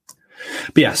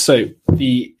 So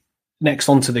the next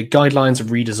on to the guidelines of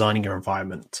redesigning your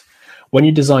environment. When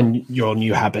you design your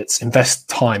new habits, invest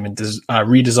time in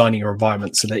redesigning your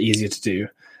environment so they're easier to do.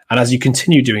 And as you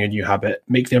continue doing a new habit,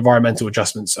 make the environmental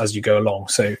adjustments as you go along.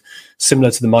 So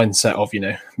similar to the mindset of,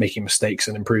 making mistakes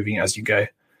and improving it as you go.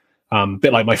 A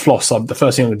bit like my floss, the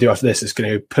first thing I'm going to do after this is going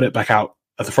to put it back out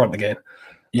at the front again.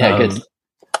 Yeah, good.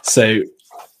 So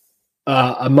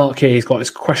Mark here, he's got this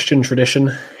question tradition.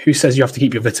 Who says you have to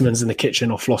keep your vitamins in the kitchen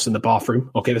or floss in the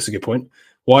bathroom? Okay, that's a good point.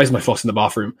 Why is my floss in the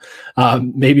bathroom?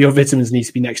 Maybe your vitamins need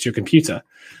to be next to your computer.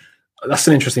 That's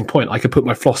an interesting point. I could put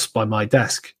my floss by my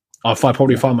desk. I'll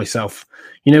probably find myself,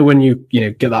 when you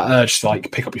get that urge to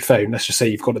pick up your phone, let's just say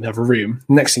you've got another room.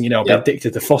 Next thing you know, I'll be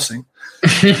addicted to flossing.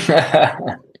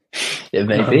 Yeah,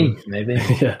 maybe.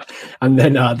 Yeah. And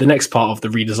then the next part of the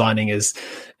redesigning is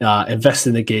invest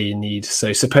in the gear you need.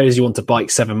 So suppose you want to bike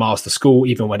 7 miles to school,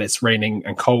 even when it's raining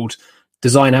and cold.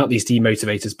 Design out these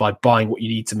demotivators by buying what you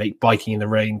need to make biking in the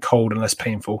rain cold and less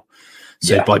painful.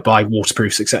 So by buying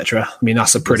waterproofs, etc. I mean,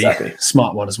 that's a pretty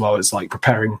smart one as well. It's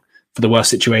preparing for the worst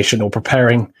situation or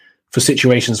preparing for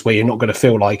situations where you're not going to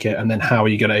feel like it. And then how are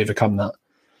you going to overcome that?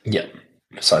 Yeah,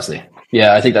 precisely.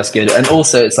 Yeah, I think that's good. And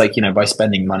also it's by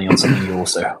spending money on something, you're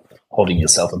also holding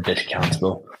yourself a bit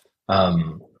accountable.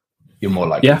 You're more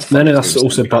likely. Yeah, that's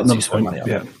also about another point.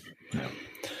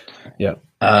 Yeah.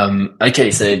 Okay,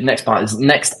 so next part is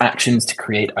next actions to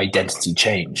create identity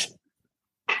change.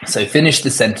 So finish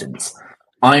the sentence.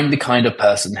 I'm the kind of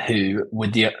person I'm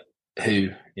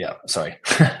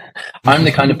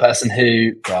the kind of person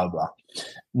who blah blah.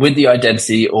 with the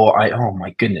identity oh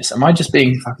my goodness, am I just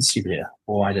being fucking stupid here?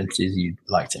 Or identities you'd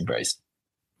like to embrace?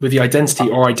 With the identity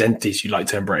or identities you'd like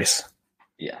to embrace?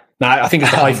 Yeah. No, I think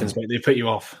it's the hyphens, mate. They put you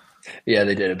off. Yeah,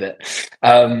 they did a bit.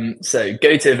 So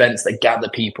go to events that gather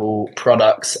people,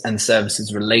 products, and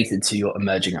services related to your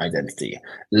emerging identity.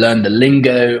 Learn the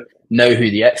lingo, know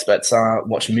who the experts are,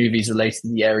 watch movies related to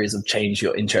the areas of change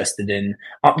you're interested in,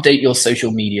 update your social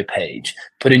media page,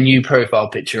 put a new profile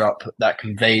picture up that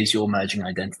conveys your emerging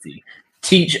identity.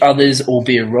 Teach others or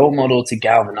be a role model to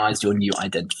galvanize your new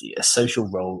identity. A social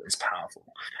role is powerful.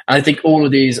 And I think all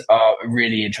of these are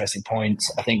really interesting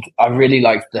points. I think I really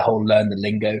like the whole learn the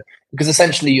lingo, because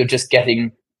essentially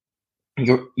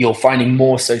you're finding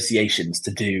more associations to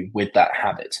do with that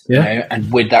habit, you know,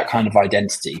 and with that kind of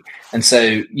identity. And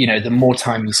so, you know, the more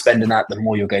time you spend in that, the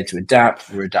more you're going to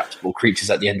adapt. We're adaptable creatures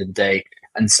at the end of the day.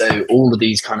 And so all of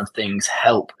these kind of things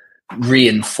help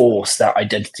reinforce that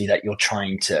identity that you're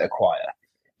trying to acquire.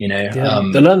 You know,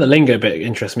 the learn the lingo bit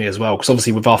interests me as well, because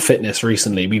obviously with our fitness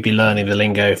recently, we've been learning the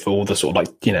lingo for all the sort of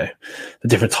like, you know, the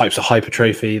different types of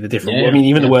hypertrophy, the different, I mean,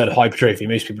 even the word hypertrophy,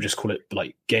 most people just call it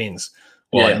like gains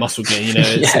or like muscle gain, you know,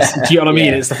 it's, do you know what I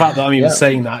mean? It's the fact that I'm even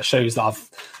saying that shows that I've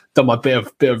done my bit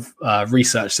of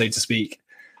research, so to speak.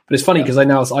 But it's funny because I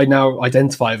now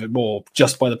identify with it more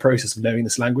just by the process of knowing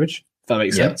this language, if that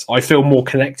makes sense. I feel more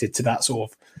connected to that sort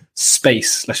of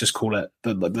space, let's just call it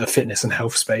the fitness and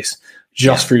health space,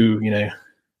 just through, you know,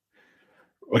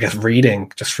 I guess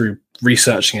reading, just through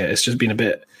researching it. It's just been a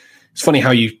bit, it's funny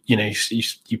how you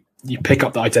pick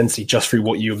up the identity just through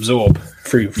what you absorb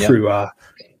through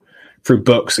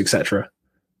books, etc.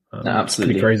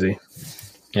 Absolutely. Pretty crazy.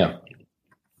 Yeah.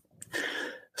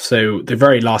 So the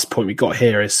very last point we got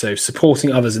here is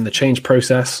supporting others in the change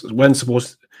process. When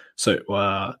supporting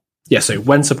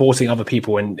other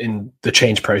people in the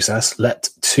change process, let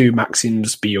two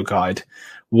maxims be your guide.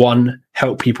 1,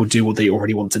 help people do what they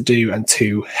already want to do, and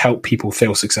 2, help people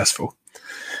feel successful.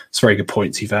 It's a very good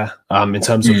point, to be fair. In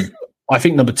terms of, I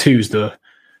think number 2 is the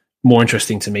more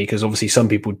interesting to me, because obviously some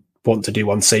people want to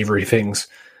do unsavory things.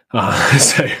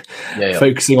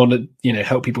 Focusing on it, you know,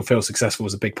 help people feel successful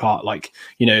is a big part. Like,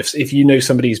 you know, if you know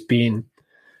somebody's been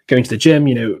going to the gym,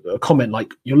 you know, a comment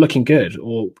like you're looking good,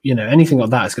 or, you know, anything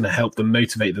like that is going to help them,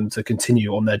 motivate them to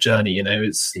continue on their journey. You know,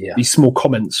 it's these small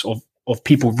comments of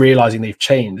people realizing they've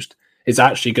changed is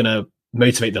actually going to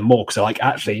motivate them more, because they're like,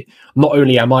 actually, not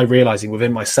only am I realizing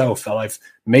within myself that I've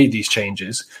made these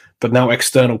changes, but now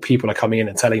external people are coming in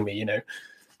and telling me, you know,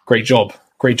 great job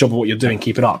of what you're doing,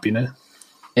 keep it up, you know.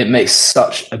 It makes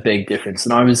such a big difference.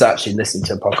 And I was actually listening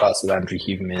to a podcast with Andrew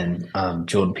Huberman and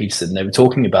Jordan Peterson. They were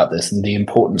talking about this and the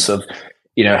importance of,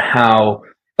 you know, how,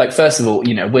 like, first of all,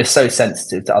 you know, we're so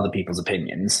sensitive to other people's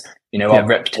opinions. You know, our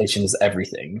reputation is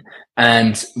everything.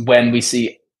 And when we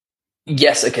see,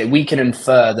 yes, okay, we can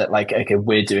infer that, like, okay,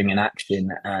 we're doing an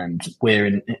action and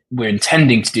we're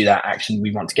intending to do that action.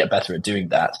 We want to get better at doing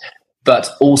that.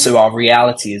 But also our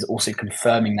reality is also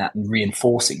confirming that and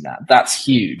reinforcing that. That's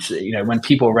huge. You know, when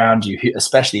people around you,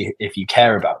 especially if you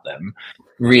care about them,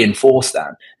 reinforce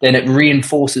that, then it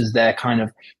reinforces their kind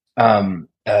of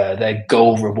their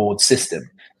goal reward system.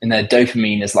 And their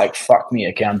dopamine is like, fuck me,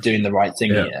 okay, I'm doing the right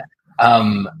thing here.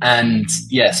 And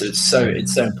yeah, so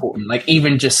it's so important. Like,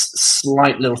 even just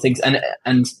slight little things, and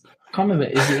I can't remember,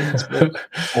 is it in this book?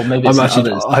 Or maybe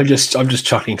it's I'm just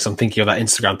chuckling because I'm thinking of that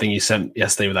Instagram thing you sent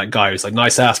yesterday with that guy who's like,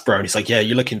 nice ass, bro. And he's like, yeah,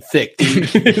 you're looking thick,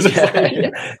 dude.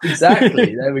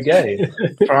 Exactly. There we go.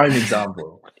 Prime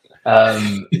example.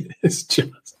 It's just...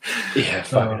 Yeah,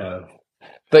 fucking hell.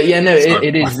 But yeah, no,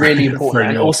 it is really important.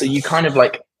 And also you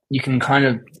can kind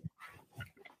of,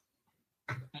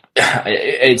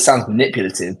 it sounds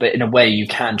manipulative, but in a way you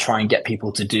can try and get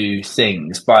people to do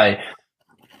things by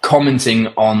commenting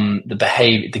on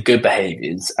the good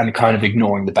behaviors and kind of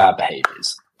ignoring the bad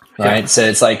behaviors, right? So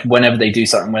it's like, whenever they do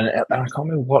something, I can't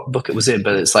remember what book it was in,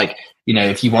 but it's like, you know,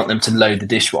 if you want them to load the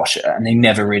dishwasher and they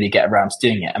never really get around to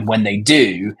doing it, and when they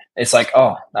do, it's like,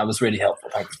 oh, that was really helpful,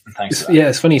 thanks for that. Yeah,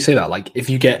 it's funny you say that. Like, if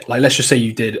you get, like, let's just say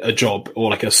you did a job or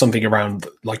like something around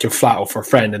like your flat or for a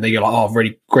friend, and they go like, oh, I'm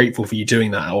really grateful for you doing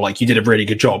that, or like, you did a really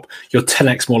good job, you're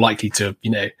 10x more likely to,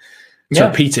 you know, to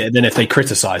repeat it. And then if they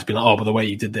criticize, be like, oh, by the way,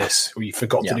 you did this, or you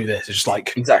forgot to do this, it's just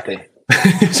like, exactly.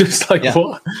 It's just like,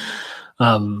 what?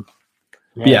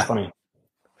 It's funny.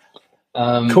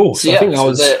 Cool. So I think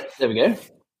there we go.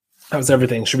 That was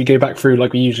everything. Should we go back through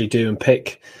like we usually do and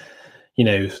pick, you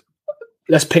know,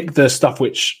 let's pick the stuff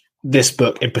which this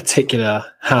book in particular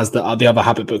has that the other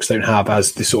habit books don't have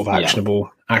as the sort of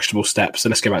actionable steps. So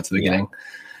let's go back to the beginning.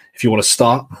 If you want to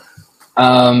start.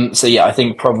 So yeah, I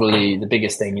think probably the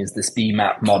biggest thing is this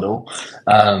BMAP model,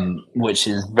 which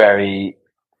is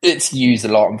it's used a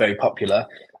lot and very popular.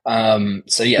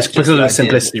 So yeah, it's because of the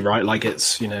simplicity, right? Like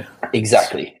it's,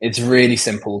 exactly, it's really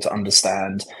simple to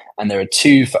understand. And there are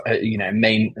two,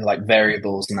 main like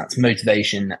variables, and that's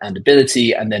motivation and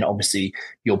ability. And then obviously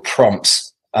your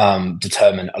prompts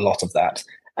determine a lot of that.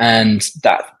 And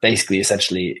that basically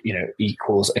essentially,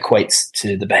 equates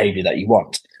to the behavior that you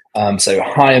want. So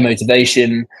higher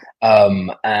motivation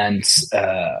and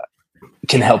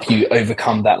can help you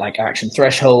overcome that like action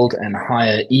threshold, and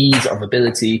higher ease of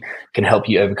ability can help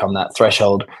you overcome that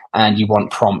threshold. And you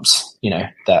want prompts,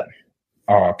 that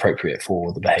are appropriate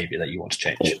for the behavior that you want to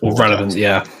change or relevant.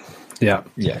 Yeah.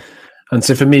 And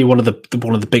so for me, one of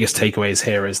the biggest takeaways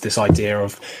here is this idea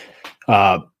of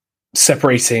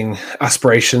separating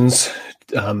aspirations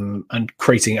and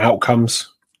creating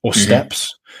outcomes or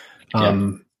steps.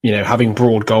 Having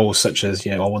broad goals such as,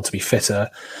 I want to be fitter,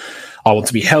 I want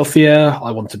to be healthier, I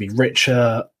want to be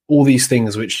richer, all these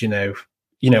things which,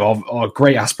 are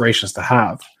great aspirations to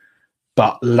have,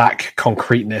 but lack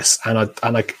concreteness. And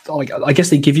I guess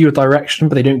they give you a direction,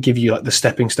 but they don't give you like the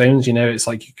stepping stones. It's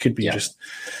like you could be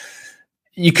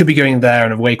you could be going there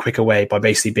in a way quicker way by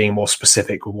basically being more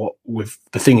specific with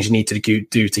the things you need to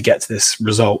do to get to this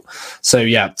result. So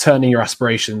yeah, turning your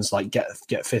aspirations, like get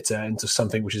fitter, into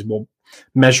something which is more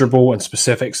measurable and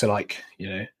specific. So like,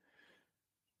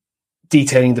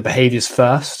 detailing the behaviors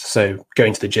first. So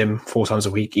going to the gym 4 times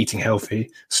a week, eating healthy,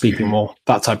 sleeping more,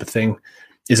 that type of thing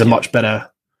is a much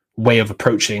better way of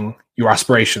approaching your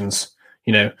aspirations.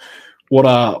 What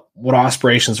are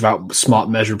aspirations about smart,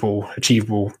 measurable,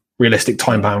 achievable, realistic,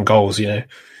 time-bound goals?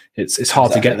 It's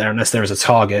hard to get there unless there is a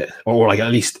target, or like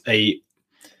at least a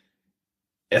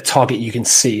target you can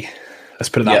see. Let's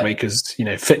put it that way, because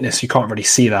fitness, you can't really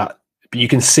see that, but you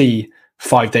can see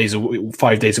 5 days a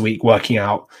week working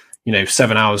out,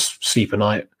 7 hours sleep a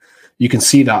night. You can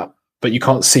see that, but you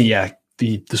can't see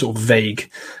the sort of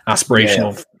vague aspiration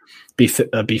of be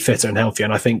fitter and healthier.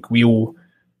 And I think we all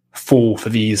fall for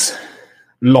these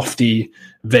lofty,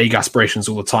 vague aspirations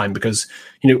all the time, because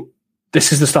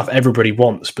this is the stuff everybody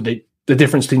wants, but the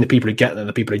difference between the people who get there and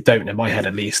the people who don't, in my head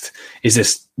at least, is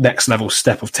this next level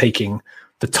step of taking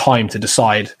the time to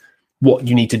decide what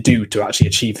you need to do to actually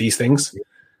achieve these things.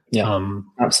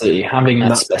 Absolutely, having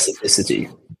that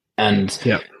specificity and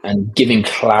giving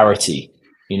clarity,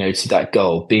 to that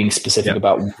goal, being specific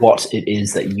about what it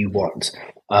is that you want.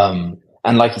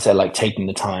 And like you said, like taking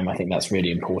the time, I think that's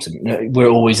really important. We're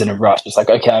always in a rush. It's like,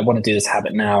 okay, I want to do this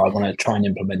habit now. I want to try and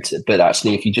implement it. But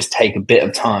actually, if you just take a bit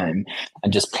of time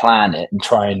and just plan it and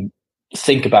try and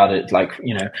think about it, like,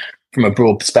 from a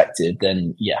broad perspective,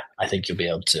 then I think you'll be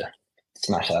able to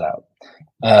smash that out.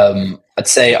 I'd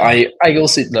say I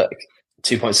also, look,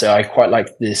 2 points. So I quite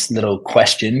like this little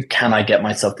question: can I get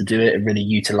myself to do it? It really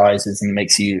utilizes and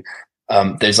makes you.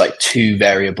 There's like 2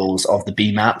 variables of the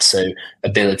BMAP, so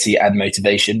ability and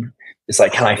motivation. It's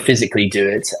like, can I physically do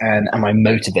it, and am I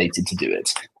motivated to do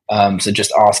it? So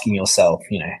just asking yourself,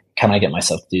 can I get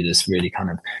myself to do this, really kind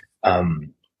of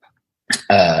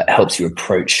helps you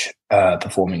approach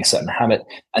performing a certain habit.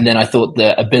 And then I thought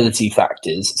the ability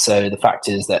factors, so the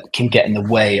factors that can get in the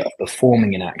way of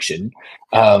performing an action.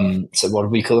 So what do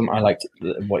we call them? I liked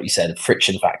what you said,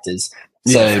 friction factors.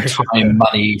 So time,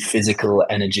 money, physical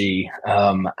energy,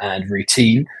 and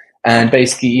routine. And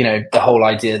basically, the whole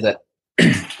idea that,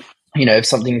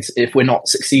 if we're not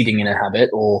succeeding in a habit,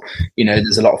 or,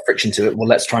 there's a lot of friction to it, well,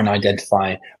 let's try and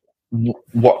identify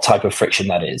what type of friction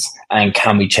that is, and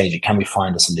can we change it? Can we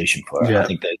find a solution for it? I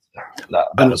think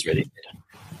that was really good.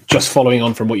 Just following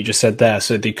on from what you just said there,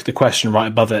 so the question right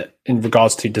above it in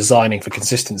regards to designing for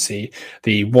consistency,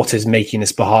 what is making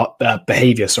this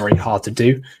behavior hard to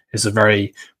do, is a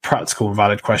very practical and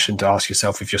valid question to ask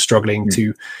yourself if you're struggling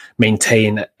to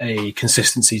maintain a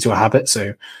consistency to a habit.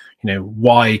 So,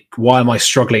 why am I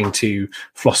struggling to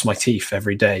floss my teeth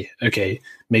every day? Okay,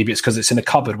 maybe it's because it's in a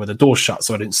cupboard where the door's shut,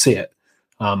 so I didn't see it.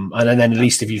 And then at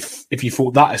least if you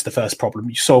thought that is the first problem,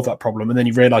 you solve that problem, and then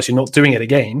you realize you're not doing it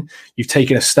again, you've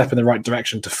taken a step in the right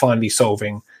direction to finally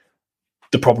solving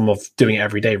the problem of doing it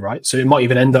every day, right? So it might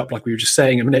even end up like we were just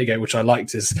saying a minute ago, which I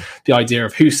liked, is the idea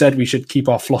of who said we should keep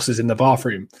our flosses in the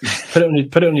bathroom. Put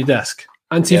it on your desk.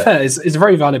 And to be fair, it's a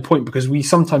very valid point, because we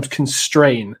sometimes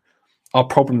constrain our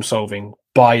problem solving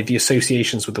by the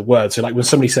associations with the word. So like when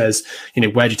somebody says,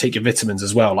 where do you take your vitamins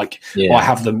as well? Like, I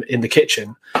have them in the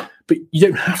kitchen. But you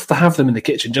don't have to have them in the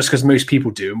kitchen just because most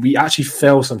people do. And we actually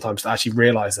fail sometimes to actually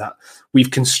realize that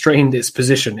we've constrained its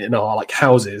position in our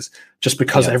houses just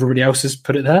because everybody else has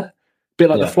put it there. bit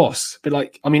like the floss, bit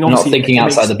like, I mean, obviously, not thinking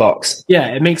outside the box. Yeah,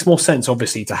 it makes more sense,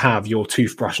 obviously, to have your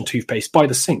toothbrush and toothpaste by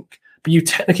the sink. But you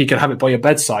technically could have it by your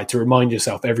bedside to remind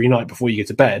yourself every night before you go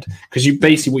to bed. Because you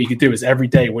basically, what you could do is every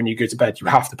day when you go to bed, you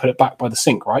have to put it back by the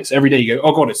sink, right? So every day you go,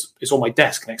 oh God, it's on my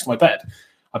desk next to my bed.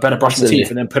 I better brush my teeth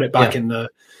and then put it back in the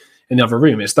other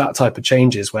room. It's that type of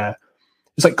changes where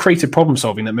it's like creative problem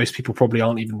solving that most people probably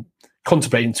aren't even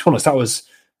contemplating. To be honest, that was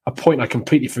a point I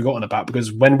completely forgotten about,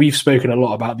 because when we've spoken a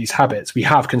lot about these habits, we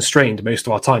have constrained most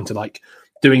of our time to like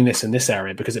doing this in this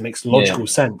area because it makes logical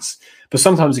sense. But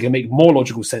sometimes it can make more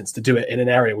logical sense to do it in an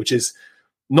area which is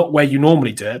not where you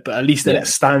normally do it, but at least then it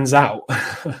stands out.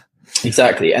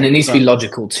 Exactly. And it needs to be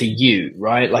logical to you,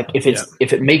 right? Like if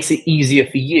it makes it easier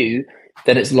for you,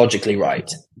 then it's logically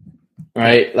right.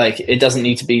 Right? Like it doesn't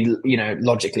need to be,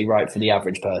 logically right for the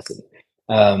average person.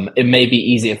 It may be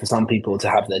easier for some people to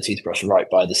have their toothbrush right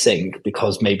by the sink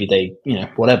because maybe they,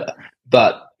 whatever.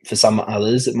 But for some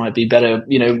others, it might be better,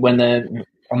 when they're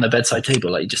on their bedside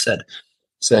table, like you just said.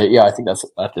 So yeah, I think that's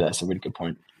a really good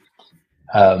point.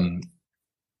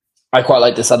 I quite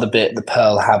like this other bit, the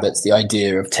Pearl habits, the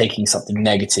idea of taking something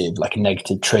negative, like a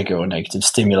negative trigger or negative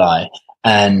stimuli,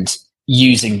 and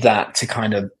using that to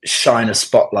kind of shine a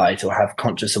spotlight or have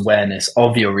conscious awareness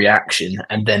of your reaction,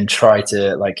 and then try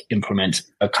to like implement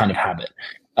a kind of habit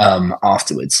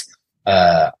afterwards.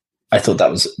 I thought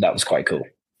that was quite cool.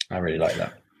 I really like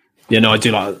that. Yeah, no, I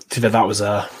do like that. Was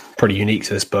pretty unique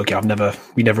to this book.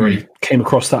 We never really came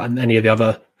across that in any of the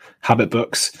other habit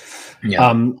books.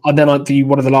 Yeah. And then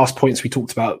one of the last points we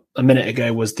talked about a minute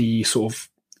ago was the sort of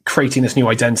creating this new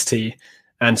identity,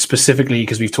 and specifically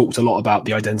because we've talked a lot about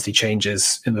the identity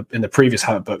changes in the previous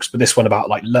habit books, but this one about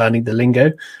like learning the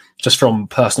lingo, just from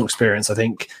personal experience. I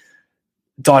think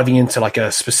diving into like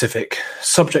a specific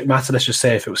subject matter, let's just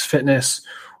say if it was fitness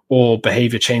or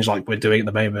behavior change like we're doing at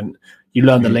the moment, you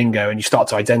learn the lingo and you start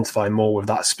to identify more with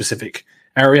that specific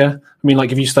area. I mean,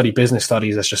 like if you study business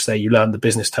studies, let's just say you learn the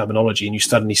business terminology and you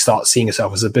suddenly start seeing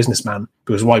yourself as a businessman,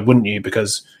 because why wouldn't you?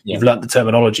 Because you've learned the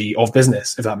terminology of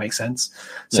business, if that makes sense.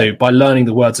 So by learning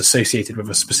the words associated with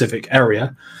a specific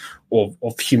area or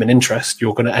of human interest,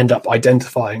 you're going to end up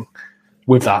identifying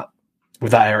with that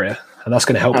area. And that's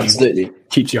going to help you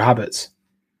keep your habits.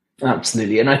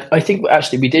 Absolutely. And I think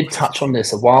actually we did touch on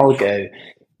this a while ago,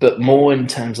 but more in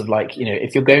terms of like,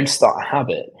 if you're going to start a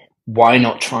habit, why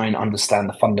not try and understand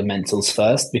the fundamentals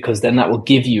first? Because then that will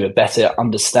give you a better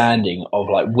understanding of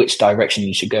like which direction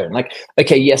you should go. And like,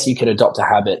 okay, yes, you can adopt a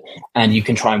habit and you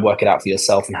can try and work it out for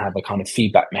yourself and have a kind of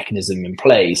feedback mechanism in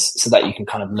place so that you can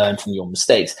kind of learn from your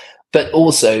mistakes. But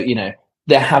also,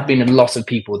 there have been a lot of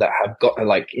people that have got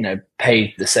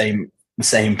paved the same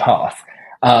path.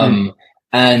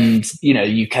 And,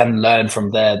 you can learn from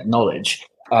their knowledge.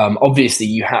 Obviously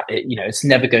you have, it's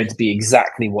never going to be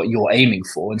exactly what you're aiming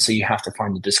for. And so you have to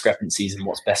find the discrepancies in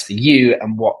what's best for you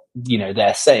and what,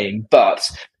 they're saying.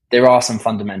 But there are some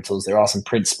fundamentals, there are some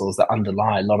principles that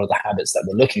underlie a lot of the habits that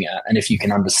we're looking at. And if you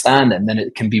can understand them, then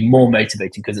it can be more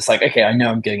motivating because it's like, okay, I know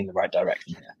I'm going in the right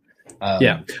direction here.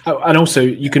 And also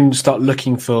you can start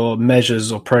looking for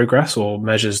measures of progress or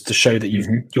measures to show that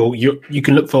you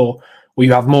can look for, or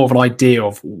you have more of an idea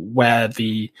of where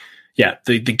the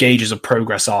gauges of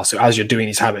progress are. So as you're doing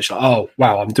these habits, you're like, oh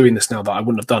wow, I'm doing this now that I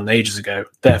wouldn't have done ages ago.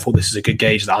 Therefore, this is a good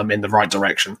gauge that I'm in the right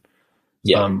direction.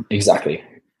 Yeah, exactly.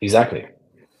 So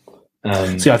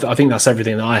yeah, I think that's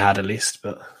everything that I had, at least.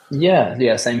 But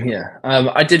yeah, same here.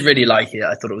 I did really like it.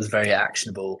 I thought it was very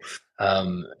actionable.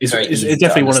 It's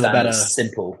definitely one of the better,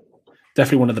 simple.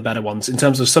 Definitely one of the better ones in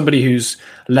terms of somebody who's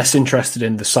less interested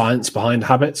in the science behind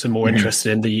habits and more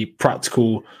interested in the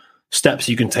practical steps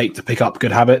you can take to pick up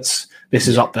good habits. This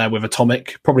is up there with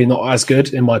Atomic. Probably not as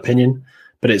good in my opinion,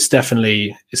 but it's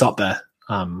up there.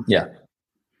 I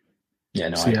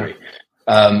agree.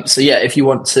 If you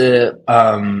want to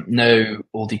know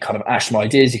all the kind of actionable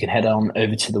ideas, you can head on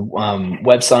over to the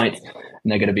website, and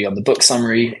they're going to be on the book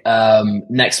summary.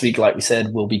 Next week, like we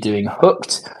said, we'll be doing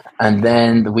Hooked, and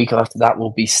then the week after that,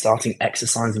 we'll be starting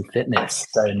Exercise and Fitness.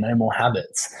 So no more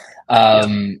habits.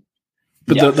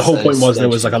 But the whole point was there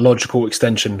was like a logical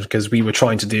extension, because we were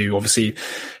trying to do obviously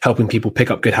helping people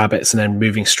pick up good habits and then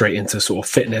moving straight into sort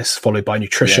of fitness, followed by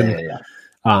nutrition,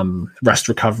 rest,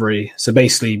 recovery. So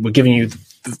basically we're giving you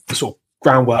the sort of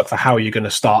groundwork for how you're going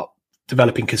to start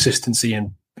developing consistency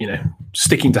and,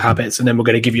 sticking to habits. And then we're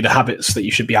going to give you the habits that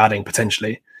you should be adding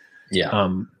potentially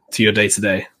to your day to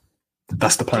day.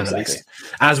 That's the plan, at least,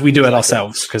 as we do it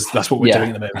ourselves, because that's what we're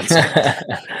doing at the moment.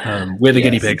 So, we're the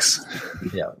guinea pigs.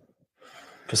 Yeah.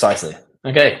 Precisely.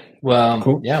 Okay. Well,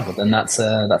 cool. Yeah. Well, then that's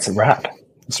a wrap.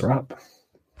 That's a wrap.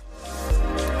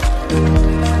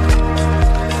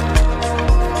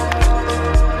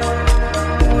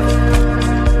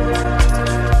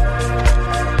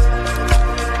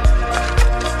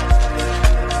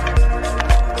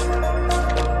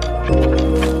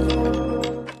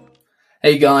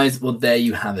 Hey guys, well there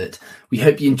you have it. We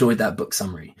hope you enjoyed that book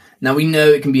summary. Now we know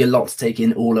it can be a lot to take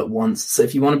in all at once, so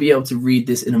if you want to be able to read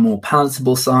this in a more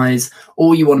palatable size,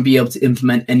 or you want to be able to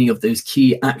implement any of those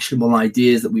key actionable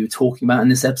ideas that we were talking about in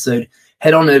this episode,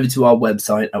 head on over to our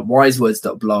website at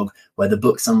wisewords.blog, where the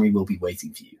book summary will be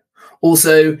waiting for you.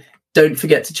 Also, don't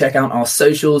forget to check out our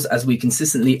socials, as we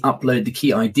consistently upload the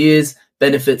key ideas,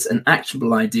 benefits, and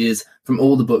actionable ideas from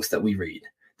all the books that we read.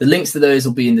 The links to those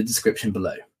will be in the description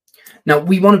below. Now,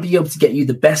 we want to be able to get you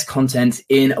the best content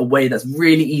in a way that's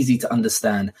really easy to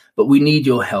understand, but we need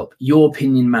your help. Your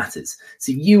opinion matters.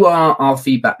 So you are our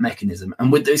feedback mechanism.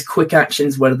 And with those quick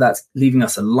actions, whether that's leaving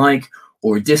us a like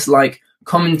or a dislike,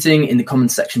 commenting in the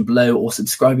comment section below, or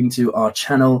subscribing to our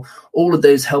channel, all of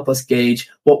those help us gauge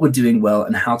what we're doing well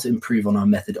and how to improve on our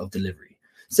method of delivery.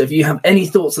 So if you have any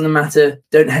thoughts on the matter,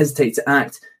 don't hesitate to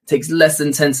act. It takes less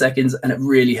than 10 seconds and it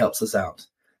really helps us out.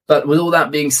 But with all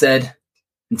that being said,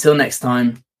 until next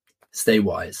time, stay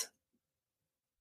wise.